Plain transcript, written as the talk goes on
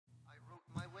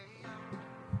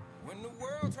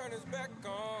turn his back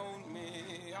on me.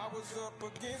 I was up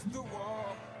against the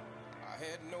wall. I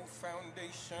had no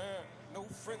foundation, no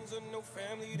friends or no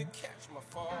family to catch my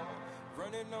fall.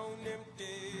 Running on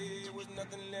empty, was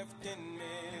nothing left in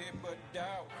me but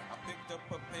doubt. I picked up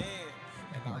a pen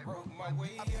and I wrote my way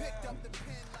out.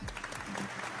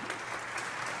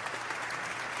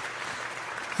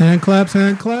 Hand claps,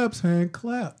 hand claps, hand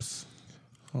claps.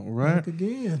 All right. Back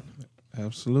again.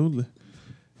 Absolutely.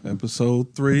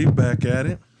 Episode 3, back at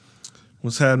it.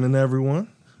 What's happening, everyone?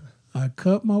 I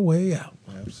cut my way out.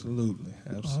 Absolutely.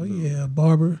 Oh, yeah.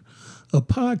 Barber, a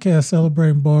podcast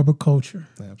celebrating barber culture.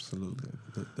 Absolutely.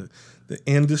 The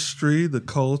industry, the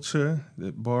culture,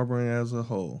 the barbering as a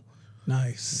whole.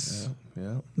 Nice.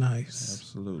 Yeah. Nice.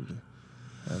 Absolutely.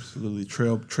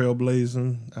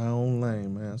 Trailblazing our own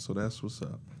lane, man. So that's what's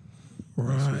up.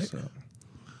 Right. That's what's up.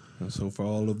 And so for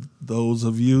all of those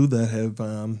of you that have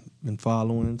been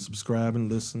following, subscribing,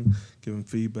 listening, giving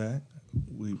feedback,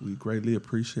 we greatly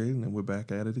appreciate it, and we're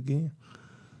back at it again.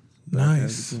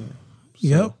 Nice.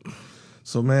 Yep.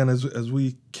 So, man, as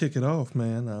we kick it off,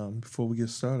 man, before we get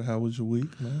started, how was your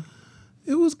week, man?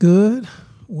 It was good.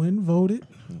 Went and voted.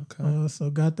 Okay. So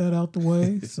got that out the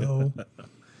way. So,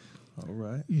 All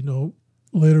right.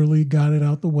 literally got it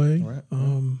out the way. All right.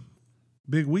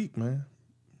 Big week, man.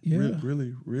 Yeah.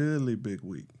 Really big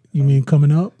week. You mean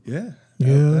coming up? Yeah.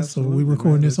 Yeah. Absolutely, So we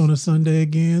recording man. this on a Sunday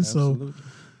again. Absolutely.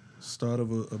 Start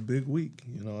of a big week.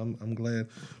 I'm glad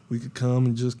we could come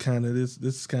and just kind of this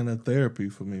is kind of therapy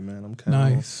for me, man. I'm kind of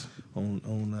Nice.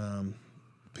 on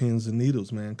pins and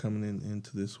needles, man, coming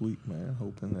into this week, man.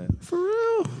 Hoping that For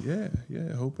real?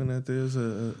 yeah, hoping that there's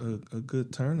a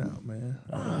good turnout, man.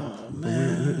 Oh,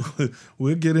 man.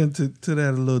 We'll get into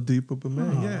that a little deeper, but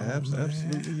man, Oh,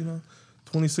 absolutely.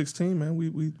 2016, man,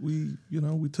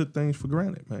 we took things for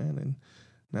granted, man, and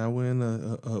now we're in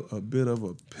a bit of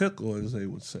a pickle, as they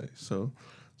would say. So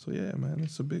yeah, man,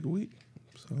 it's a big week.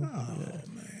 So man,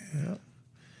 yeah,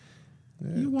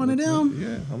 You one of them?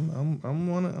 Yeah, I'm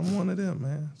one of them,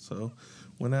 man. So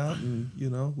went out and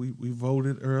we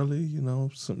voted early.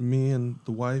 Me and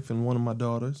the wife and one of my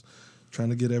daughters, trying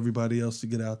to get everybody else to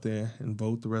get out there and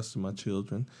vote. The rest of my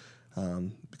children,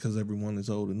 because everyone is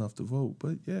old enough to vote.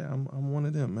 But yeah, I'm one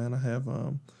of them, man. I have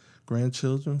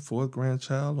grandchildren, 4th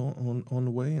grandchild on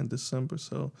the way in December.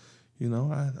 So,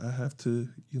 I have to,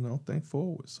 think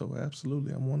forward. So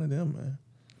absolutely, I'm one of them, man.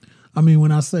 I mean,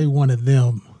 when I say one of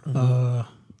them, I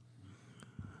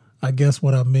guess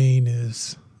what I mean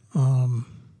is I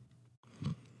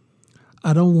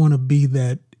don't want to be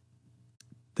that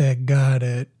guy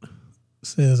that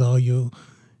says, "Oh,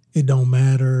 it don't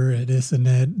matter," and this and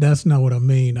that. That's not what I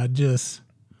mean.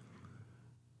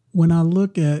 When I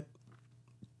look at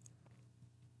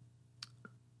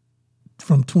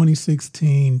from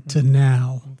 2016 to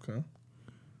now, Okay.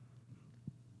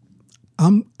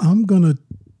 I'm gonna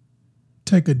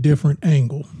take a different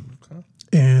angle. Okay.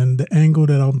 And the angle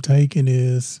that I'm taking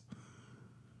is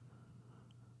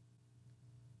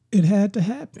it had to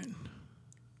happen.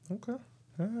 Okay.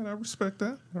 All right, I respect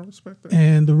that.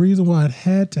 And the reason why it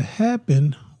had to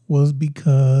happen was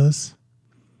because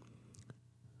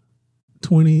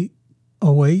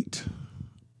 2008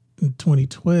 and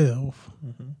 2012,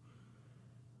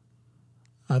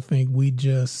 I think we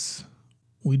just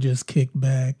kicked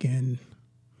back and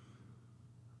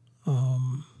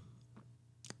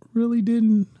really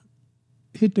didn't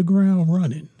hit the ground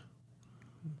running.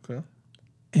 Okay.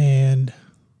 And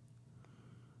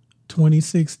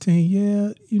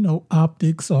 2016,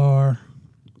 optics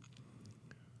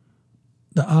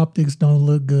don't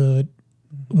look good.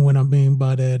 What I mean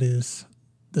by that is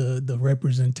the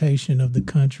representation of the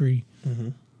country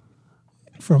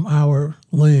from our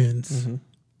lens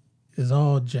is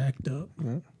all jacked up.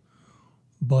 Yeah.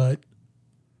 But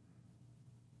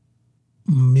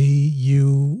me,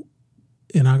 you,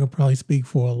 and I could probably speak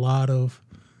for a lot of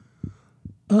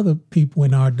other people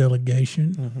in our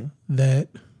delegation that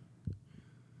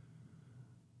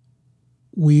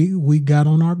we got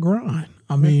on our grind.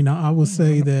 I mean, I would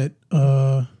say that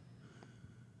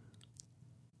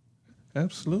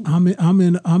Absolutely.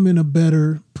 I'm in a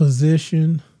better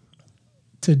position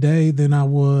today than I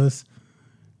was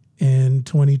in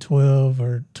 2012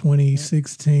 or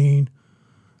 2016.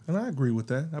 And I agree with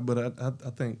that, but I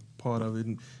think part of it,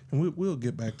 and we'll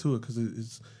get back to it because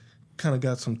it's kind of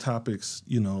got some topics,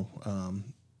 in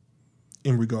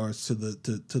regards to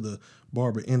the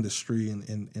barber industry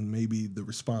and maybe the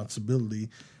responsibility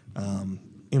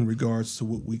in regards to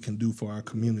what we can do for our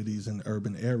communities and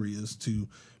urban areas to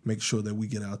make sure that we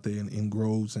get out there in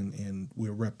groves and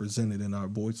we're represented and our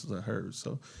voices are heard.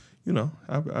 So,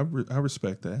 I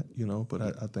respect that, but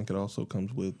I think it also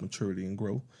comes with maturity and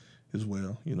growth as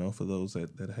well, for those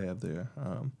that have their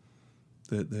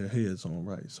heads on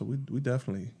right. So we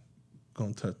definitely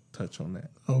going to touch on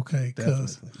that. Okay,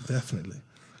 definitely.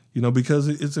 Because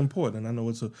it's important. I know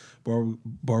it's a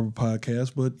barber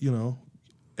podcast, but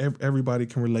everybody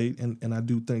can relate, and I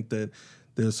do think that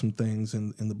there's some things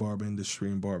in the barber industry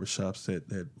and barbershops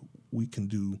that we can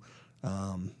do,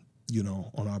 on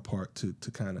our part to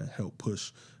kind of help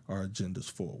push our agendas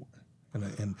forward.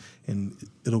 And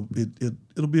it'll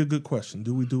be a good question.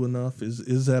 Do we do enough?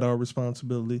 Is that our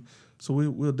responsibility? So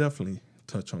we'll definitely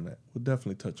touch on that. We'll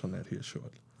definitely touch on that here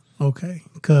shortly. Okay,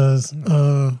 because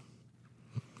I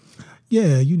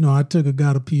took a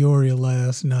guy to Peoria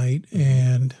last night,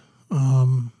 and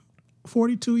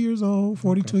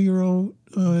 42-year-old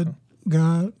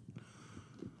guy.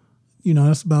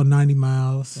 That's about 90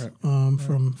 miles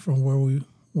from where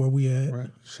we at. Right,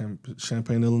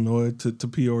 Champaign, Illinois to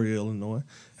Peoria, Illinois.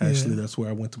 Actually, that's where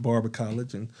I went to Barber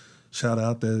College, and shout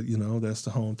out that that's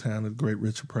the hometown of the great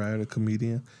Richard Pryor, the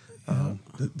comedian,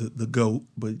 the GOAT.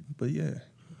 But yeah.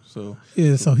 So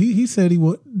so he said he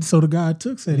would. So the guy I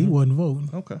took said he wasn't voting.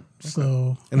 Okay.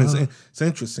 So it's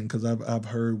interesting because I've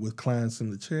heard with clients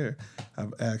in the chair,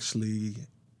 I've actually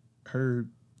heard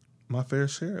my fair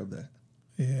share of that.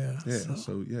 Yeah. Yeah.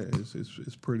 So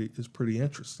it's pretty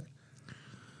interesting.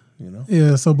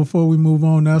 Yeah. So before we move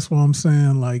on, that's what I'm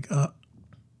saying. Like,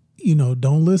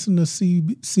 don't listen to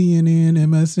CNN,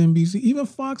 MSNBC, even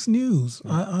Fox News.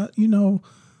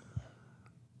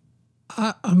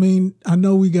 I mean, I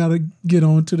know we got to get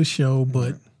on to the show,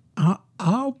 but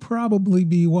I'll probably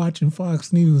be watching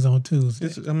Fox News on Tuesday.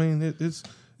 It's important.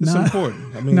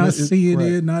 I mean, not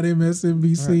CNN, not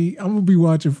MSNBC. Right. I'm gonna be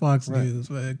watching Fox News,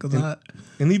 man.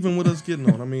 And even with us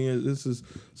getting on, I mean, this is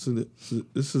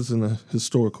in a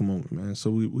historical moment, man.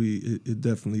 So it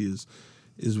definitely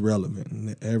is relevant,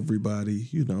 and everybody,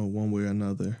 one way or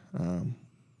another,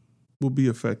 will be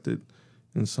affected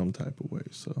in some type of way.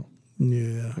 So.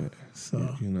 Yeah.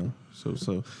 So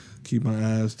so keep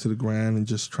my eyes to the ground and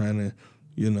just trying to,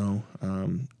 and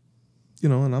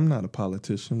I'm not a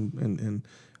politician, and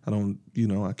I don't,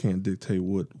 I can't dictate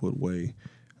what way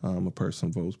a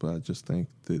person votes, but I just think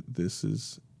that this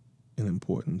is an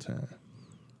important time.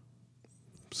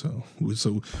 So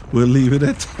we'll leave it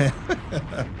at that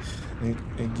and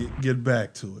get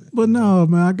back to it. But no,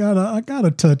 man, I gotta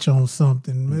touch on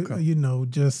something. Okay.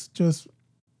 Just.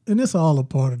 And it's all a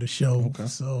part of the show. Okay.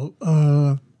 So,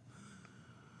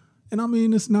 and I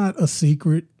mean, it's not a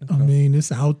secret. Okay. I mean,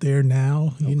 it's out there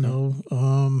now.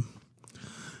 Okay.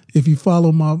 If you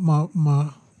follow my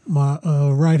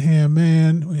right hand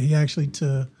man, he actually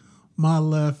to my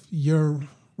left, your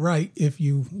right. If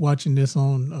you watching this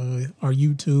on our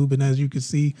YouTube, and as you can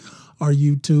see, our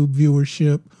YouTube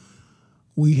viewership,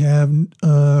 we have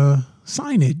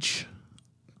signage.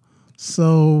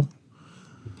 So.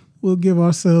 We'll give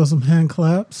ourselves some hand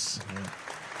claps.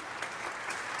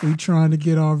 We trying to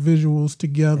get our visuals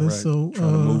together, right. So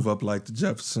trying to move up like the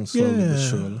Jeffersons slowly but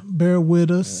surely. Bear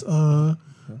with us. Yeah.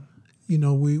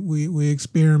 We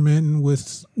experimenting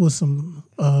with some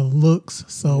looks,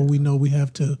 so we know we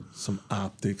have to some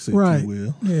optics, if you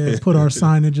will. Yeah, put our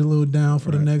signage a little down for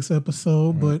the next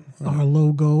episode, but our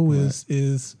logo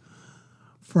is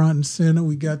front and center.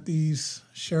 We got these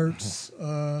shirts,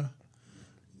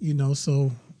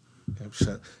 so.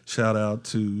 Shout out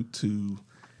to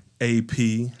AP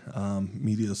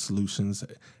Media Solutions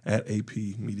at AP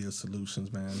Media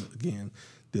Solutions, man. Again,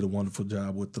 did a wonderful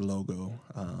job with the logo.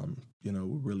 We're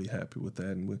really happy with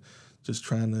that, and we're just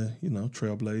trying to,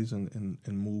 trailblaze and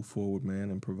move forward,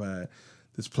 man, and provide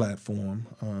this platform,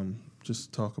 just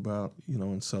to talk about,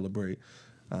 and celebrate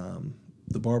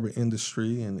the barber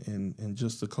industry and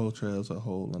just the culture as a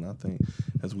whole. And I think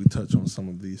as we touch on some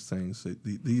of these things,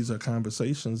 these are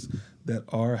conversations that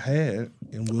are had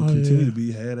and will continue to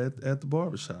be had at the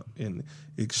barbershop, and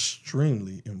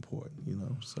extremely important,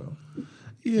 so.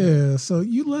 Yeah, so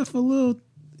you left a little,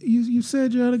 you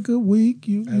said you had a good week.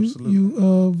 You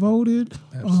voted.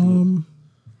 Absolutely.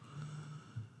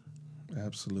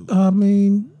 Absolutely. I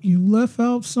mean, you left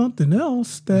out something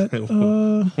else that.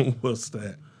 What's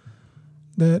that?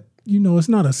 That, it's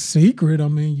not a secret. I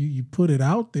mean, you put it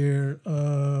out there.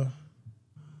 I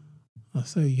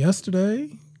say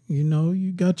yesterday,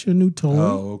 you got your new toy.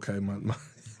 Oh, okay.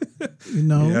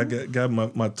 Yeah, I got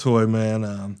my toy,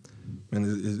 man.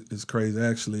 And it's crazy.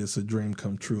 Actually, it's a dream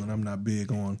come true, and I'm not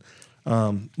big on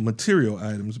material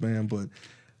items, man. But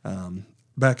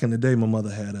back in the day, my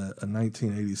mother had a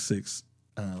 1986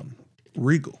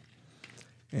 Regal,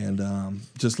 and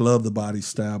just loved the body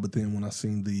style. But then when I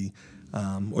seen the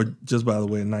Or just by the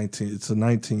way, it's a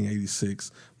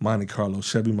 1986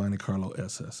 Chevy Monte Carlo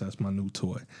SS. That's my new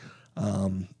toy.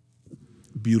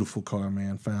 Beautiful car,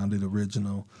 man. Found it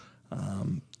original,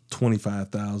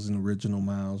 25,000 original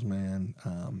miles, man.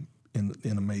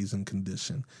 In amazing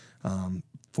condition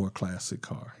for a classic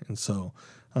car. And so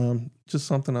just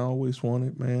something I always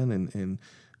wanted, man, and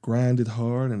grinded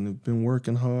hard and have been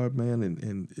working hard, man,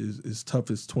 and as tough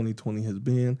as 2020 has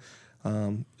been,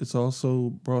 it's also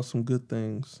brought some good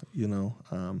things,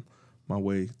 my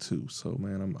way too. So,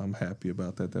 man, I'm happy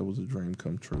about that. That was a dream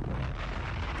come true, man.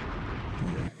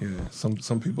 Yeah.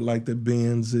 Some people like their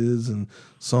Benzes and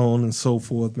so on and so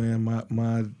forth, man.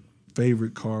 My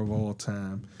favorite car of all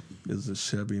time is the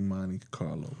Chevy Monte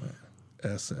Carlo, man.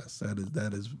 SS.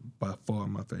 That is by far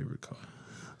my favorite car.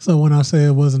 So when I say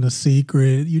it wasn't a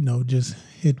secret, just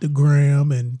hit the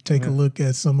gram and take a look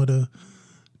at some of the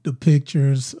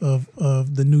pictures of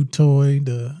the new toy.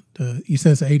 The you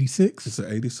said it's an 86? It's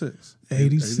an 86.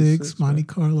 86 Monte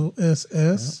Carlo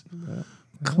SS. Yeah.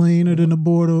 Cleaner than the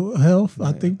Board of Health. Man.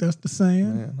 I think that's the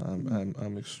saying. Man,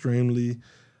 I'm extremely,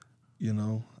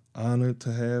 honored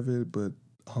to have it, but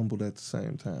humbled at the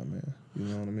same time, man. You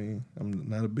know what I mean? I'm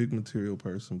not a big material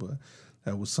person, but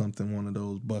that was one of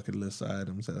those bucket list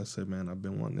items that I said, man, I've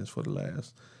been wanting this for the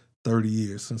last 30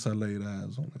 years since I laid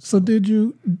eyes on it. So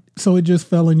it just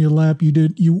fell in your lap?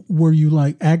 Were you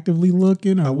like actively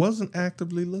looking? Or? I wasn't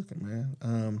actively looking,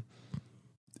 man.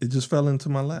 It just fell into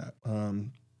my lap.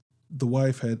 The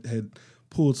wife had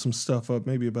pulled some stuff up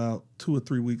maybe about 2 or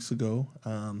 3 weeks ago,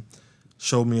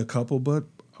 showed me a couple, but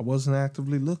I wasn't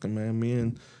actively looking, man. Me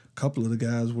and a couple of the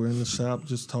guys were in the shop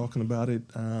just talking about it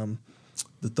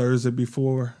the Thursday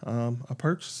before I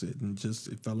purchased it, and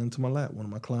it fell into my lap. One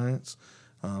of my clients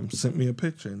sent me a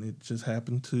picture, and it just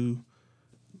happened to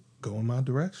go in my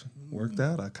direction. Worked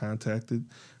out. I contacted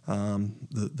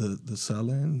the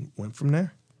seller and went from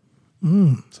there.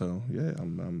 So yeah,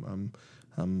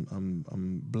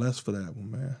 I'm blessed for that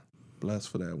one, man. Blessed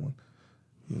for that one.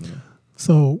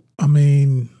 So I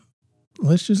mean,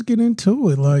 let's just get into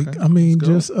it. Like, okay, I mean,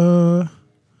 just the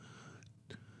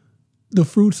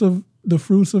fruits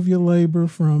of your labor,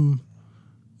 from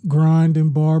grind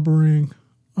and barbering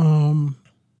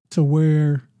to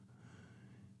where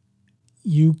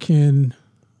you can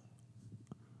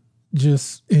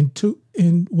just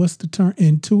what's the term?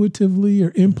 Intuitively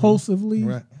or impulsively.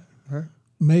 Right.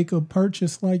 Make a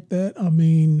purchase like that. I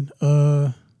mean,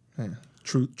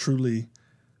 truly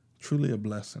a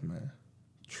blessing, man.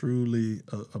 Truly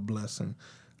a blessing.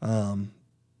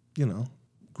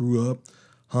 Grew up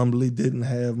humbly, didn't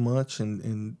have much,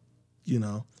 and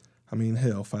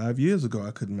 5 years ago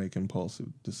I couldn't make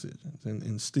impulsive decisions,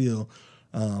 and still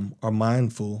are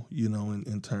mindful,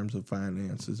 in terms of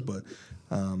finances. But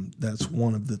that's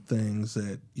one of the things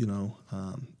that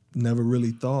never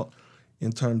really thought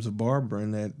in terms of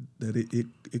barbering that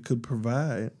it could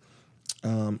provide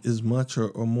as much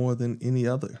or more than any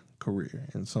other career.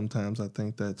 And sometimes I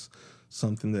think that's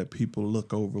something that people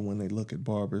look over when they look at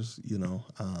barbers,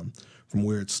 from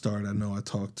where it started. I know I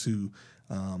talked to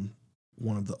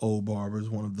one of the old barbers,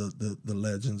 one of the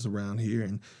legends around here,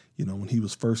 and when he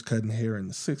was first cutting hair in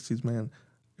the 60s, man,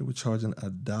 they were charging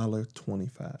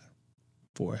 $1.25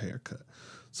 for a haircut.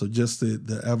 So just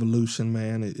the evolution,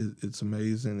 man, it's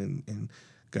amazing, and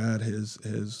God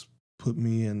has put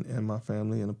me and my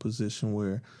family in a position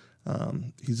where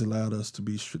He's allowed us to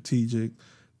be strategic,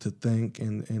 to think,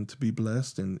 and to be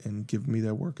blessed, and give me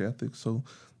that work ethic. So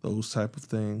those type of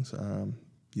things, I'm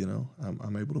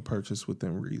able to purchase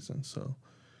within reason. So,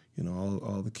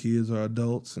 all the kids are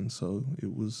adults, and so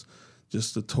it was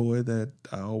just a toy that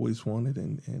I always wanted,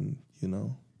 and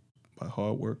by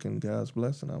hard work and God's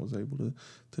blessing, I was able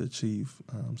to achieve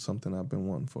something I've been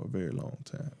wanting for a very long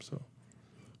time. So,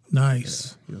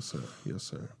 nice. Yeah. Yes,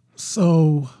 sir.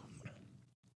 So,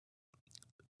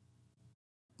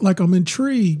 I'm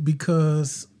intrigued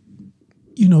because,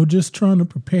 just trying to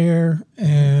prepare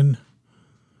and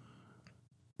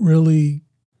really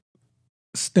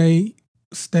stay.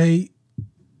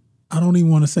 I don't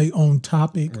even want to say on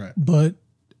topic, right, but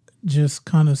just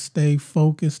kind of stay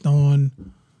focused on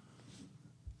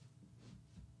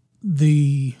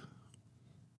the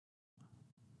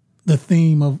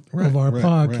theme of our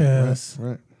podcast,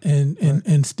 right.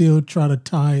 And still try to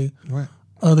tie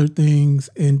other things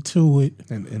into it.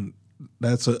 And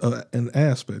that's an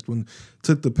aspect. When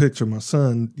took the picture, my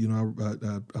son,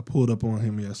 I pulled up on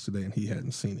him yesterday, and he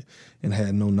hadn't seen it and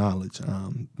had no knowledge.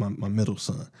 My middle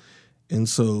son. And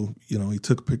so, he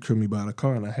took a picture of me by the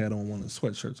car, and I had on one of the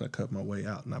sweatshirts. I cut my way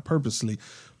out, and I purposely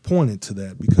pointed to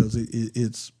that because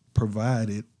it's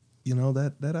provided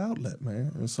that outlet,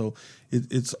 man. And so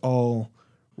it's all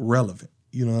relevant.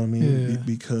 You know what I mean? Yeah.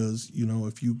 Because,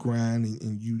 if you grind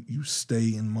and you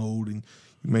stay in mode and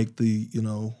you make the,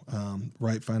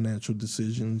 right financial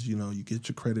decisions, you get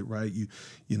your credit right,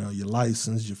 your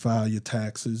license, you file your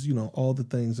taxes, all the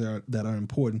things that are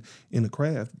important in the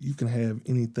craft, you can have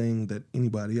anything that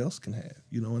anybody else can have,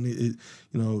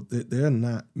 and there are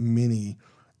not many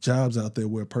jobs out there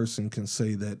where a person can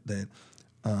say that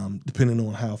depending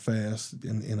on how fast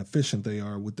and efficient they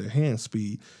are with their hand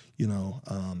speed,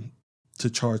 to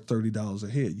charge $30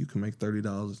 a head. You can make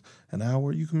 $30 an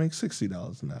hour. You can make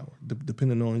 $60 an hour,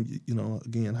 depending on,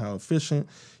 again, how efficient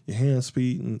your hand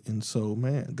speed. And so,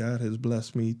 man, God has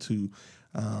blessed me to,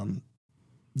 have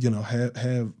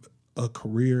a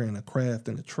career and a craft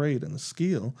and a trade and a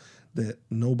skill that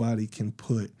nobody can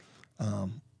put,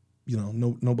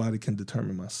 nobody can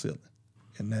determine my ceiling.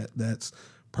 And that's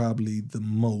probably the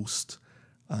most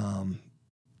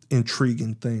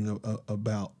intriguing thing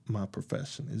about my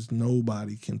profession is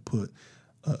nobody can put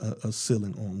a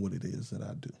ceiling on what it is that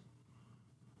I do.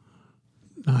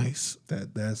 Nice.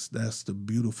 That's the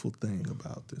beautiful thing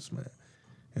about this, man.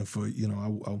 And for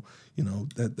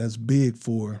that's big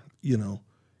for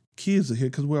kids are here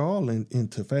because we're all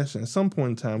into fashion. At some point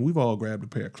in time, we've all grabbed a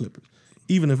pair of clippers,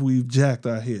 even if we've jacked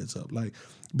our heads up,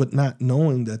 but not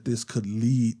knowing that this could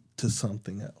lead to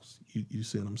something else. You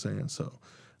see what I'm saying? So.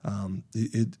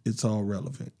 It's all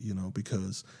relevant,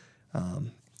 because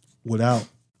without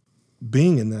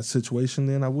being in that situation,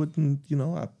 then I wouldn't,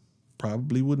 I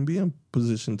probably wouldn't be in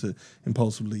position to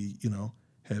impulsively,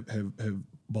 have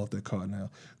bought that car. Now,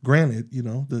 granted,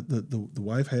 the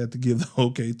wife had to give the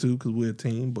okay too because we're a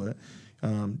team, but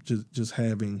just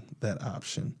having that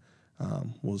option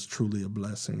was truly a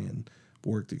blessing and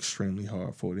worked extremely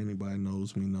hard for it. Anybody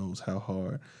knows me knows how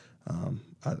hard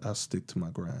I stick to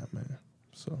my grind, man.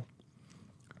 So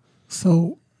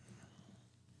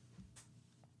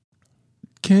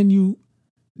do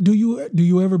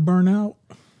you ever burn out?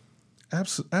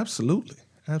 Absolutely.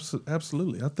 I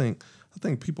think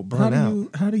people burn out.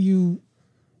 Are you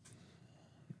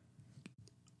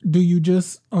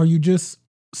just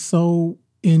so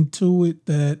into it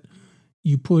that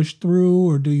you push through,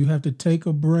 or do you have to take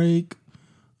a break?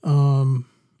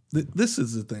 This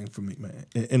is the thing for me, man,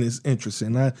 and it's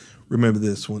interesting. I remember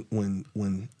this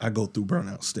when I go through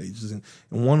burnout stages, and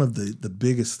one of the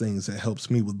biggest things that helps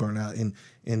me with burnout,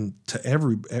 and to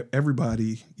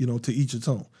everybody, to each its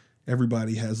own.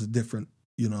 Everybody has a different,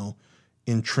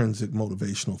 intrinsic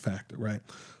motivational factor, right?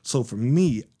 So for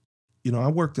me, I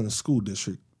worked in a school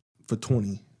district for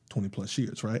 20 plus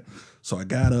years, right? So I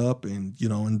got up and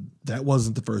that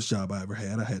wasn't the first job I ever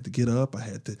had. I had to get up, I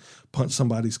had to punch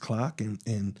somebody's clock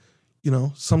and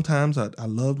sometimes I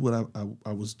loved what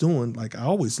I was doing. Like I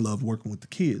always loved working with the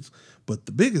kids, but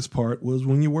the biggest part was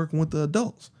when you're working with the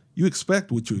adults. You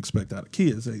expect what you expect out of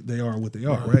kids. They are what they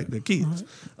are, right? They're kids.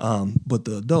 Right. But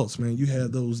the adults, man, you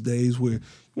had those days where you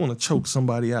want to choke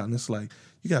somebody out and it's like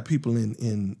you got people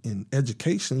in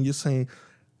education and you're saying,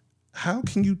 how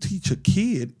can you teach a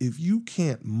kid if you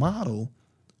can't model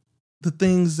the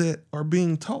things that are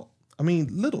being taught? I mean,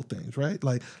 little things, right?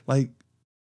 Like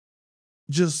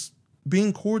just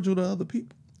being cordial to other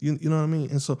people. You know what I mean?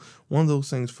 And so one of those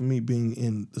things for me being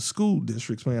in the school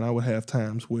districts, man, I would have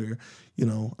times where,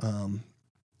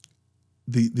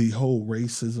 the whole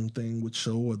racism thing would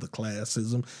show, or the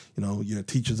classism. You're a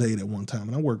teacher's aide at one time,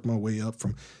 and I worked my way up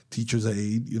from teacher's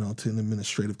aide, to an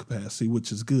administrative capacity,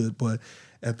 which is good. But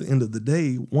at the end of the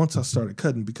day, once I started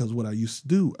cutting, because what I used to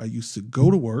do, I used to go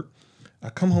to work,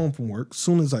 I come home from work,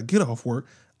 soon as I get off work,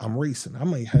 I'm racing. I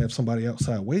might have somebody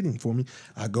outside waiting for me.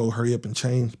 I go hurry up and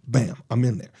change, bam, I'm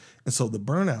in there. And so the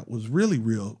burnout was really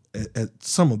real at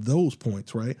some of those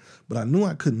points, right? But I knew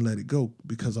I couldn't let it go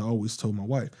because I always told my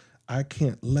wife, I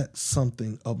can't let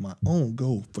something of my own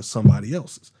go for somebody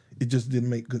else's. It just didn't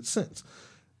make good sense.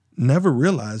 Never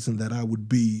realizing that I would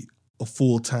be a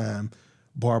full-time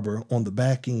barber on the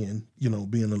back end,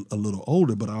 being a little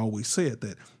older, but I always said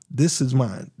that this is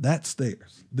mine, that's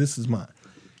theirs, this is mine,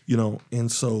 and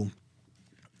so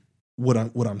what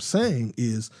I'm saying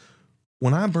is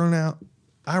when I burn out,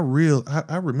 I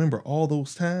remember all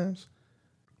those times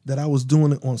that I was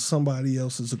doing it on somebody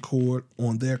else's accord,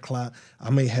 on their clock. I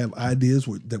may have ideas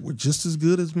that were just as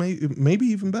good as maybe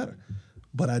even better,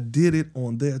 but I did it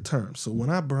on their terms. So when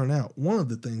I burn out, one of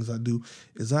the things I do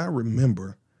is I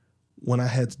remember when I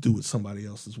had to do it somebody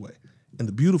else's way. And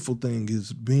the beautiful thing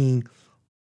is being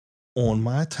on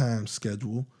my time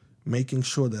schedule, making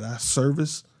sure that I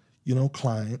service,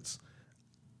 clients,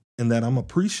 and that I'm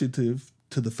appreciative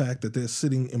to the fact that they're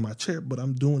sitting in my chair, but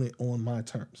I'm doing it on my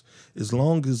terms. As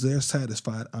long as they're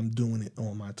satisfied, I'm doing it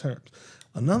on my terms.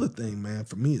 Another thing, man,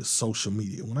 for me is social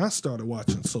media. When I started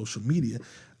watching social media,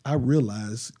 I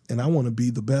realized, and I want to be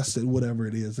the best at whatever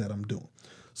it is that I'm doing.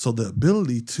 So the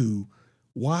ability to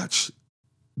watch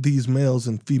these males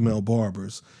and female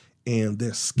barbers and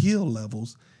their skill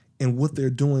levels and what they're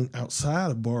doing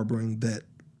outside of barbering, that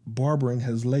barbering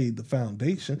has laid the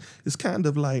foundation. It's kind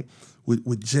of like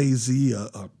with Jay-Z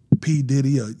or P.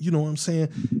 Diddy, or, you know what I'm saying?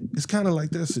 It's kind of like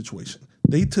their situation.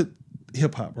 They took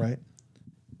hip-hop, right?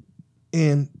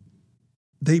 And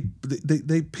they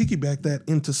piggyback that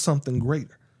into something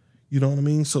greater. You know what I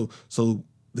mean? So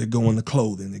they go into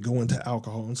clothing, they go into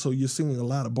alcohol. And so you're seeing a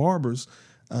lot of barbers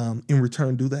in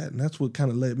return do that. And that's what kind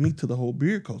of led me to the whole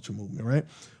beard culture movement, right?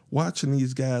 Watching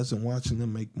these guys and watching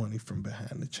them make money from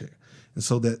behind the chair. And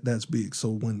so that's big. So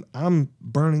when I'm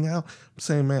burning out, I'm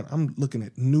saying, man, I'm looking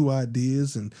at new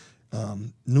ideas and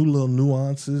new little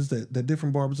nuances that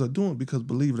different barbers are doing, because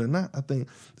believe it or not, I think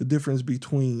the difference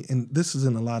between, and this is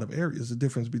in a lot of areas, the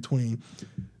difference between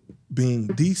being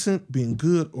decent, being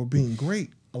good, or being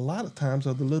great, a lot of times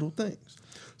are the little things.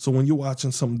 So when you're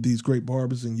watching some of these great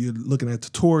barbers and you're looking at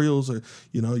tutorials, or,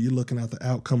 you know, you're looking at the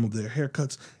outcome of their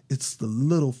haircuts, it's the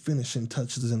little finishing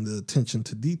touches and the attention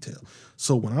to detail.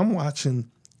 So when I'm watching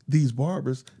these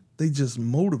barbers, they just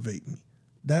motivate me.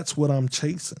 That's what I'm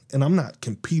chasing. And I'm not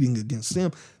competing against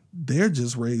them. They're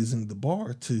just raising the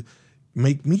bar to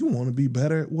make me want to be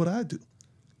better at what I do.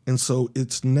 And so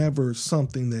it's never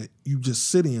something that you just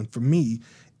sit in for me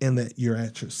and that you're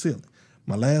at your ceiling.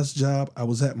 My last job, I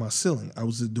was at my ceiling. I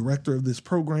was the director of this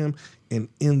program, and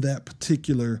in that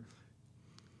particular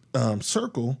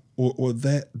circle or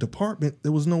that department,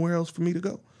 there was nowhere else for me to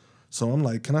go. So I'm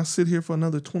like, can I sit here for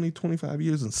another 20, 25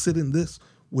 years and sit in this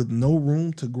with no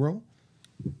room to grow?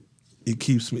 It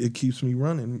keeps me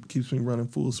running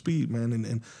full speed, man.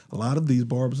 And a lot of these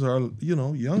barbers are, you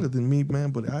know, younger than me,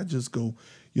 man, but I just go,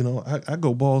 you know, I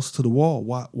go balls to the wall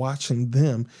watching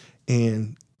them,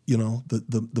 and, you know,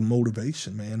 the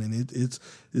motivation, man. And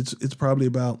it's probably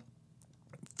about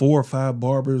 4 or 5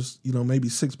 barbers, you know, maybe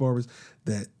 6 barbers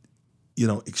that, you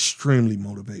know, extremely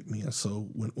motivate me. And so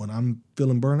when I'm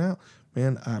feeling burnout,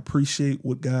 man, I appreciate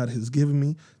what God has given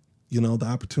me, you know, the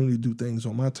opportunity to do things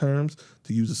on my terms,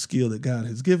 to use a skill that God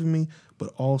has given me,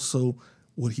 but also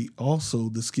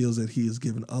the skills that he has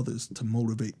given others to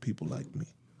motivate people like me.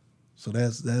 So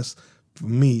that's for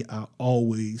me, I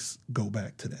always go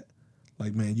back to that.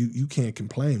 Like, man, you can't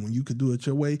complain. When you could do it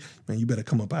your way, man, you better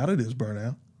come up out of this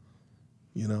burnout,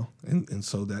 you know? And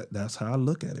so that's how I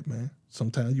look at it, man.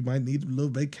 Sometimes you might need a little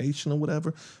vacation or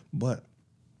whatever, but,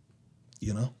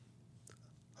 you know,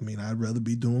 I mean, I'd rather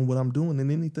be doing what I'm doing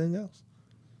than anything else.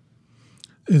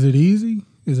 Is it easy?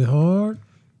 Is it hard?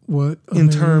 What in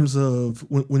terms of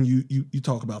when you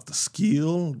talk about the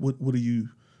skill, what are you?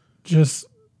 Just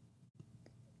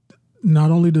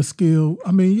not only the skill.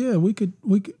 I mean, yeah, we could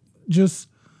just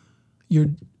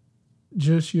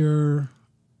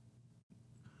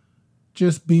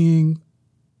being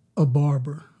a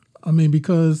barber. I mean,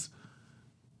 because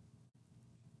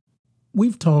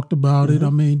we've talked about it. I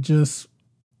mean, just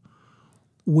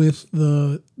with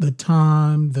the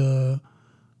time, the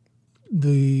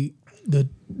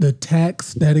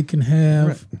tax that it can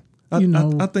have. Right.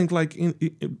 I think like, you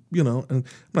know, and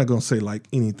I'm not going to say like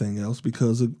anything else,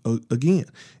 because again,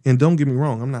 and don't get me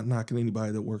wrong, I'm not knocking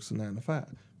anybody that works a 9 to 5,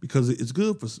 because it's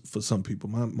good for some people.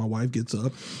 My wife gets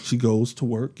up, she goes to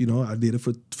work, you know, I did it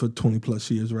for 20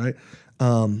 plus years. Right.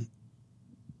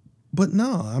 But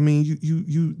no, I mean,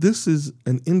 you this is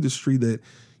an industry that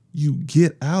you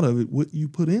get out of it what you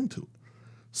put into it.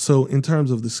 So in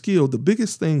terms of the skill, the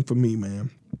biggest thing for me,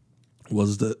 man,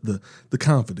 was the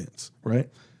confidence, right?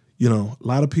 You know, a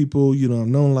lot of people, you know, I've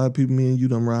known a lot of people, me and you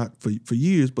done rock for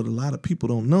years, but a lot of people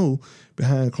don't know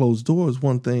behind closed doors.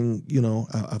 One thing, you know,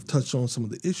 I've touched on some of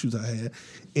the issues I had,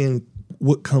 and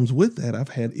what comes with that, I've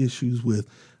had issues with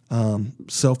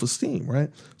self-esteem, right?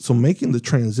 So making the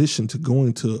transition to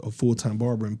going to a full-time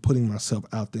barber and putting myself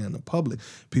out there in the public,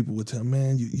 people would tell,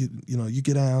 man, you know, you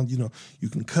get out, you know, you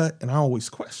can cut, and I always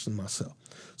question myself.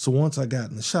 So once I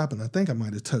got in the shop, and I think I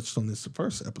might have touched on this the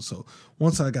first episode,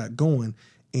 once I got going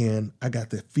and I got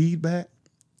that feedback,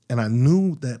 and I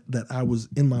knew that I was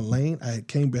in my lane, I had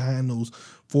came behind those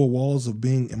 4 walls of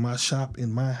being in my shop,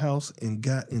 in my house, and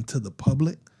got into the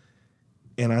public,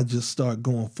 and I just started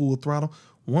going full throttle.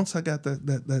 Once I got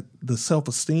that the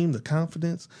self-esteem, the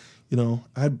confidence, you know,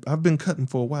 I've been cutting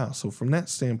for a while. So from that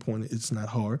standpoint, it's not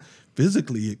hard.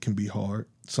 Physically, it can be hard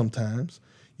sometimes.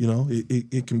 You know,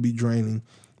 it can be draining.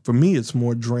 For me, it's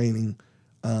more draining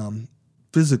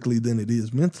physically than it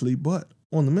is mentally. But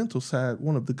on the mental side,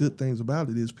 one of the good things about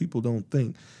it is people don't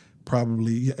think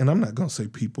probably, and I'm not going to say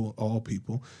people, all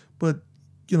people, but,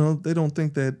 they don't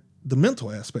think that the mental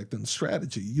aspect and the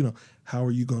strategy, how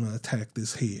are you going to attack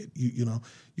this head? You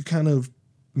kind of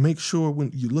make sure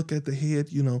when you look at the head,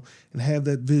 and have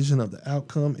that vision of the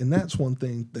outcome. And that's one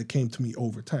thing that came to me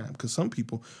over time, because some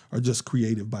people are just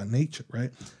creative by nature,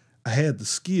 right? I had the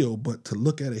skill, but to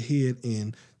look at a head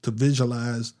and to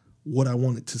visualize what I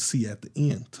wanted to see at the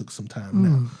end took some time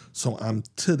now. So I'm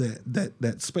to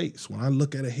that space. When I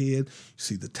look at a head, you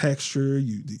see the texture,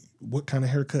 what kind of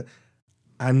haircut.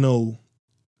 I know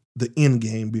the end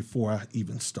game before I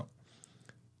even start.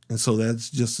 And so that's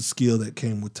just a skill that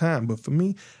came with time. But for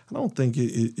me, I don't think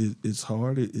it's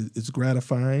hard. It's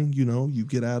gratifying. You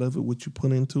get out of it what you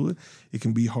put into it. It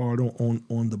can be hard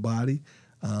on the body.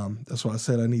 That's why I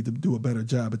said I need to do a better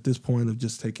job at this point of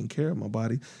just taking care of my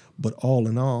body. But all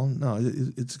in all, no,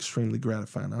 it's extremely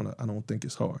gratifying. I don't think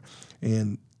it's hard.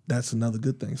 And that's another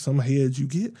good thing. Some heads you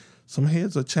get, some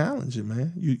heads are challenging,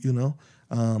 man.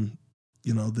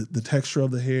 The texture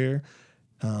of the hair,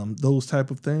 those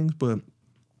type of things. But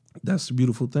that's the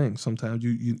beautiful thing. Sometimes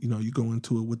you go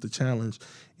into it with the challenge,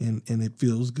 and it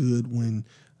feels good when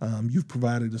you've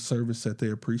provided a service that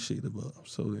they're appreciative of.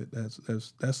 So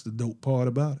that's the dope part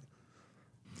about it.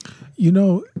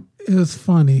 It's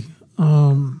funny.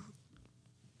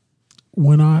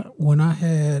 When I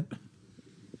had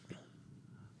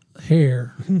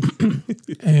hair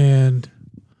and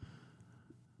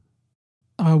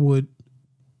I would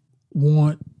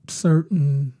want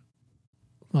certain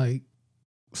like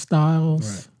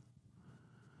styles.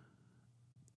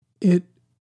 Right.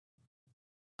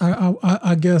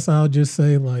 I guess I'll just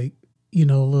say like,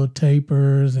 little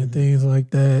tapers and things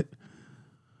like that.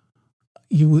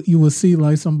 You would see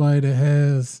like somebody that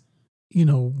has,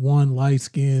 one light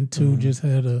skin, two just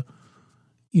had a,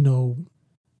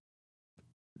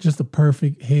 just a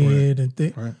perfect head and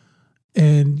thing. Right.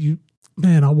 And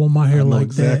I want my hair like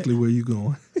exactly that. Where you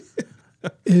going.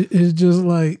 It's just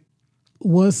like,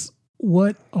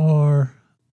 what are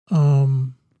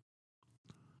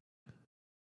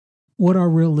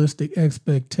realistic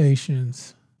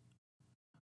expectations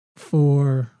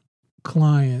for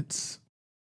clients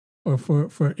or for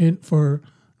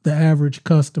the average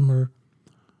customer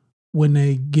when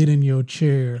they get in your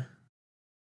chair?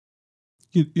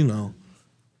 It's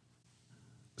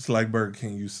like Burger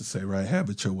King used to say, right? Have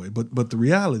it your way. But the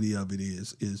reality of it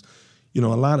is a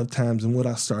lot of times, and what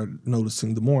I started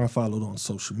noticing, the more I followed on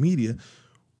social media,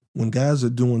 when guys are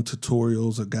doing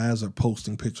tutorials or guys are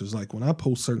posting pictures, like when I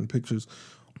post certain pictures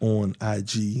on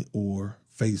IG or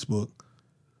Facebook,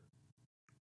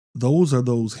 those are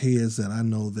those heads that I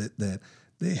know that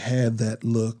they have that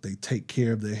look, they take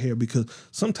care of their hair, because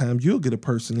sometimes you'll get a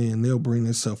person in, they'll bring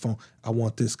their cell phone, I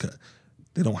want this cut.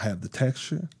 They don't have the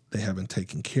texture. They haven't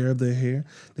taken care of their hair.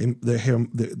 Their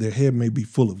hair may be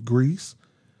full of grease.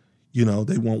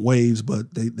 They want waves,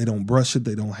 but they don't brush it.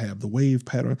 They don't have the wave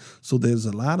pattern. So there's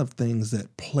a lot of things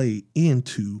that play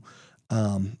into,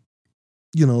 the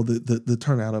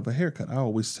turnout of a haircut. I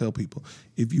always tell people,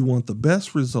 if you want the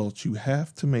best results, you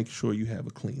have to make sure you have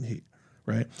a clean head,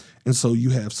 right? And so you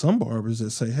have some barbers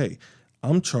that say, hey,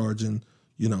 I'm charging,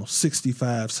 $65,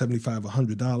 $75,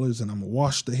 $100, and I'm gonna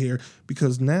wash the hair,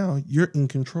 because now you're in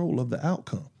control of the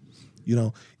outcome.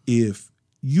 If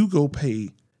you go pay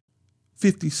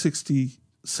 $50, $60,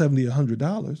 $70,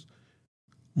 $100,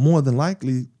 more than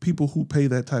likely people who pay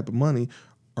that type of money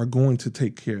are going to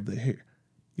take care of their hair.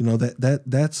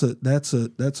 That's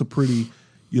a pretty,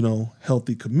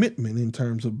 healthy commitment in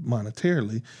terms of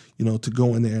monetarily, to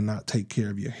go in there and not take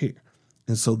care of your hair.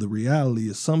 And so the reality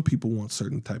is some people want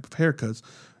certain type of haircuts.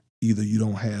 Either you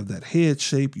don't have that head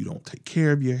shape, you don't take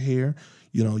care of your hair,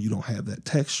 you don't have that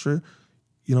texture.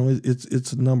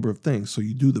 It's a number of things. So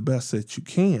you do the best that you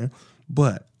can,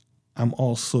 but I'm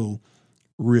also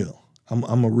real.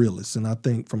 I'm a realist. And I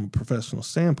think from a professional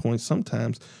standpoint,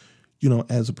 sometimes,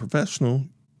 as a professional,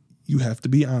 you have to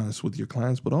be honest with your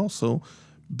clients, but also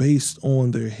based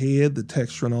on their head, the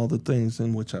texture, and all the things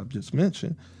in which I've just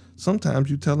mentioned, sometimes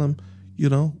you tell them,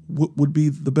 what would be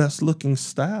the best looking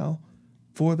style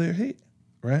for their head,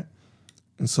 right?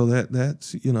 And so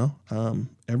that's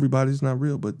everybody's not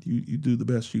real, but you do the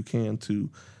best you can to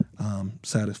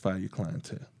satisfy your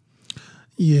clientele.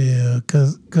 Yeah,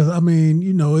 because I mean,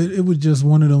 it was just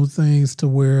one of those things to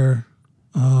where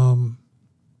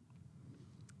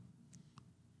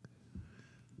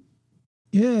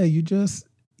you just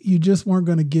weren't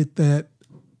going to get that.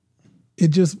 It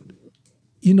just,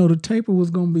 the taper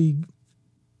was going to be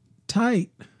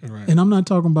tight. Right. And I'm not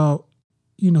talking about,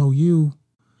 you.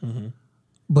 Mm-hmm.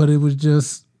 but it was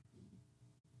just,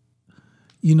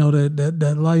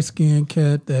 that light skinned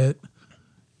cat that,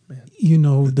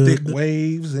 the thick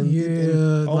waves and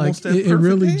almost like it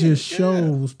really just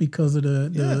shows because of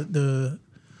the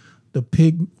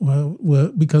pig,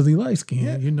 because he light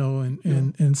skinned,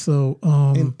 and so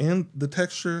and the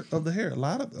texture of the hair, a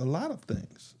lot of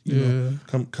things,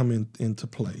 come into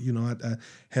play. I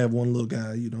have one little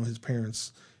guy, his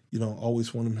parents,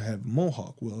 always want him to have a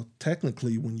mohawk. Well,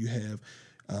 technically, when you have,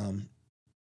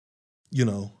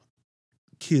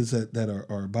 kids that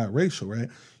are biracial, right?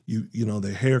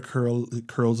 Their hair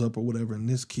curls up or whatever. And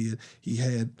this kid, he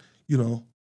had,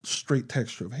 straight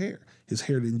texture of hair. His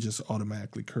hair didn't just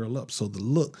automatically curl up. So the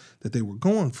look that they were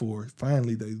going for,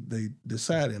 finally they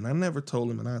decided, and I never told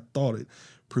him, and I thought it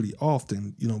pretty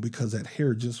often, because that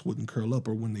hair just wouldn't curl up,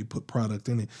 or when they put product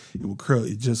in it, it would curl.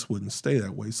 It just wouldn't stay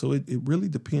that way. So it really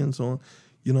depends on,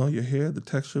 your hair, the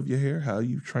texture of your hair, how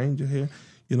you trained your hair,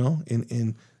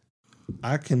 and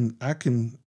I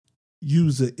can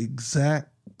use the exact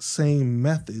same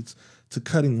methods to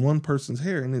cutting one person's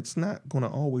hair, and it's not going to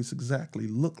always exactly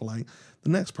look like the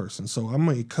next person. So I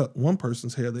may cut one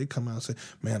person's hair, they come out and say,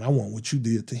 man, I want what you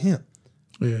did to him.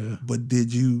 Yeah. But do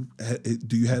you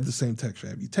have the same texture?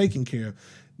 Have you taken care of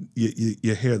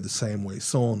your hair the same way,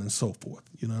 so on and so forth?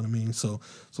 You know what I mean? So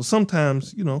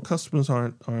sometimes, customers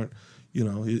aren't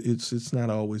it's not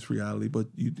always reality, but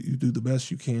you do the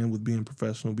best you can with being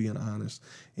professional, being honest,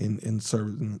 and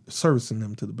servicing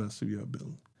them to the best of your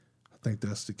ability. I think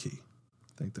that's the key.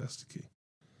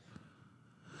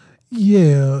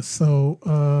 Yeah. So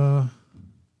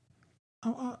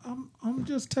I'm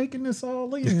just taking this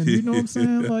all in. You know what I'm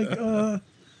saying? Like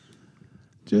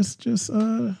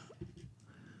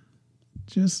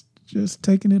just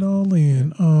taking it all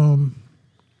in.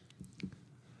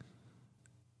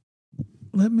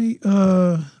 Let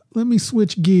me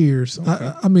switch gears.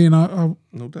 Okay. I mean, no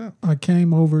doubt. I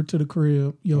came over to the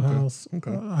crib, your house.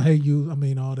 Okay. I hate you. I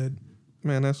mean, all that.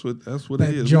 Man, that's what that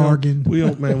it is. Jargon. We on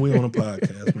a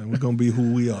podcast, man. We're gonna be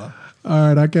who we are. All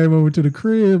right, I came over to the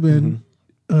crib and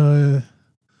I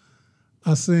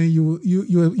seen you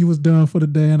was done for the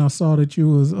day, and I saw that you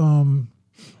was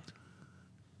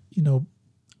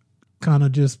kind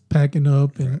of just packing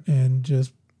up and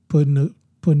just putting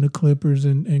the clippers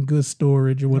in good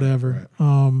storage or whatever.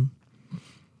 Right.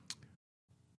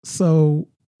 So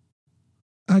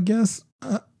I guess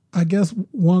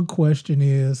one question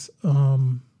is,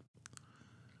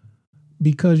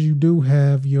 because you do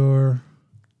have your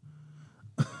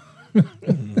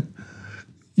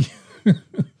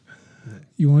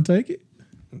you want to take it?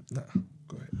 No,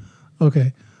 go ahead.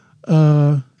 Okay.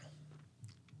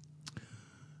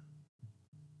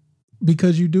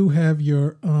 Because you do have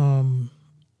your own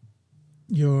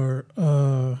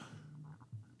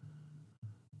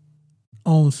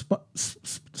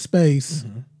space,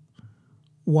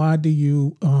 why do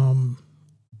you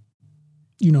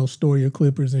store your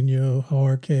clippers in your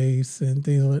hard case and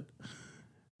things like?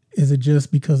 Is it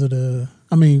just because of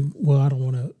I don't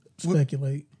want to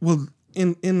speculate. Well,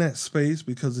 in that space,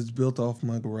 because it's built off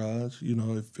my garage,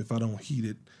 if I don't heat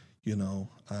it, the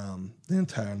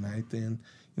entire night, then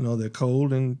they're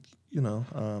cold, and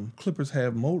clippers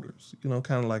have motors,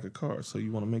 kind of like a car, so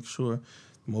you want to make sure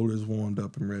the motor is warmed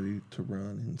up and ready to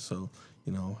run. And so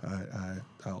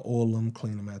I'll oil them,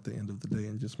 clean them at the end of the day,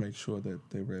 and just make sure that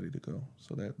they're ready to go.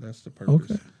 So that's the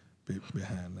purpose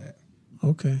behind that.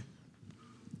 Okay.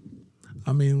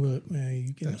 I mean, look, man,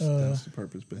 you can. That's the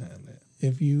purpose behind that.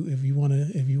 If you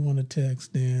wanna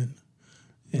text, then,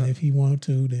 and if he wanted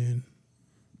to, then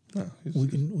we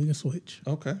can switch.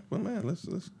 Okay, well, man,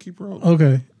 let's keep rolling.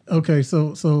 Okay.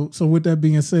 So with that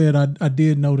being said, I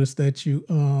did notice that you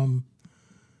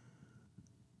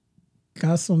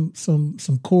got some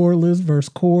cordless versus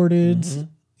corded.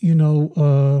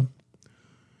 Mm-hmm.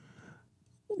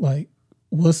 Like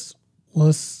what's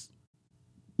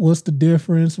the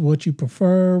difference? What you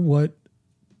prefer? What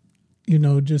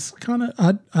just kind of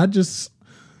of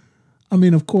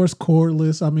course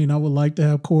cordless. I would like to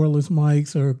have cordless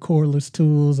mics or cordless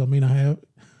tools. I have,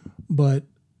 but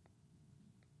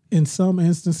in some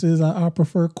instances I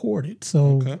prefer corded.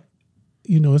 So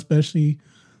especially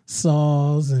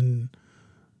saws and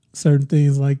certain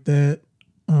things like that.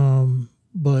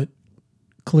 But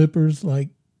clippers, like,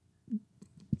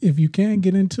 if you can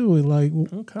get into it, like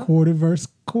corded versus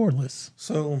cordless.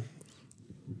 So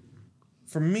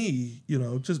for me,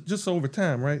 just over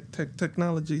time, right?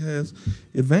 Technology has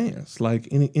advanced like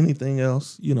anything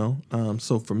else,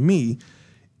 So for me,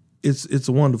 it's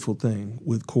a wonderful thing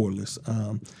with cordless.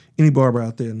 Any barber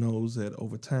out there knows that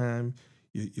over time,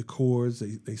 your cords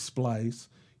they splice.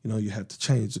 You have to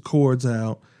change the cords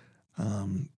out.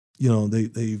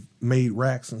 They've made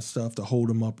racks and stuff to hold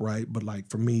them upright. But like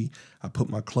for me, I put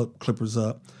my clippers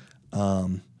up.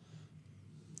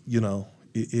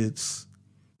 It's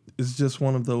just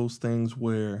one of those things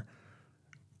where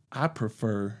I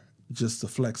prefer just the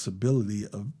flexibility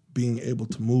of being able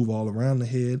to move all around the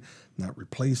head, not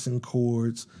replacing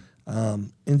cords,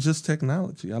 and just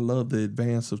technology. I love the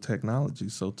advance of technology.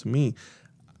 So to me,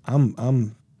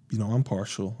 I'm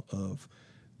partial of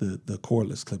the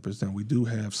cordless clippers. Now we do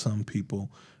have some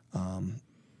people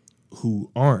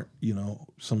who aren't.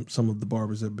 Some of the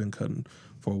barbers that have been cutting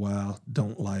for a while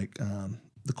don't like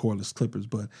the cordless clippers,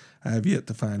 but I have yet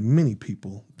to find many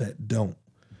people that don't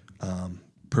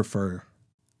prefer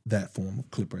that form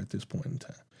of clipper at this point in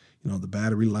time. The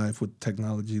battery life with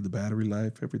technology, the battery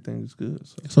life, everything is good.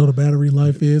 So the battery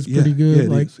life is pretty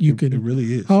good. Yeah, it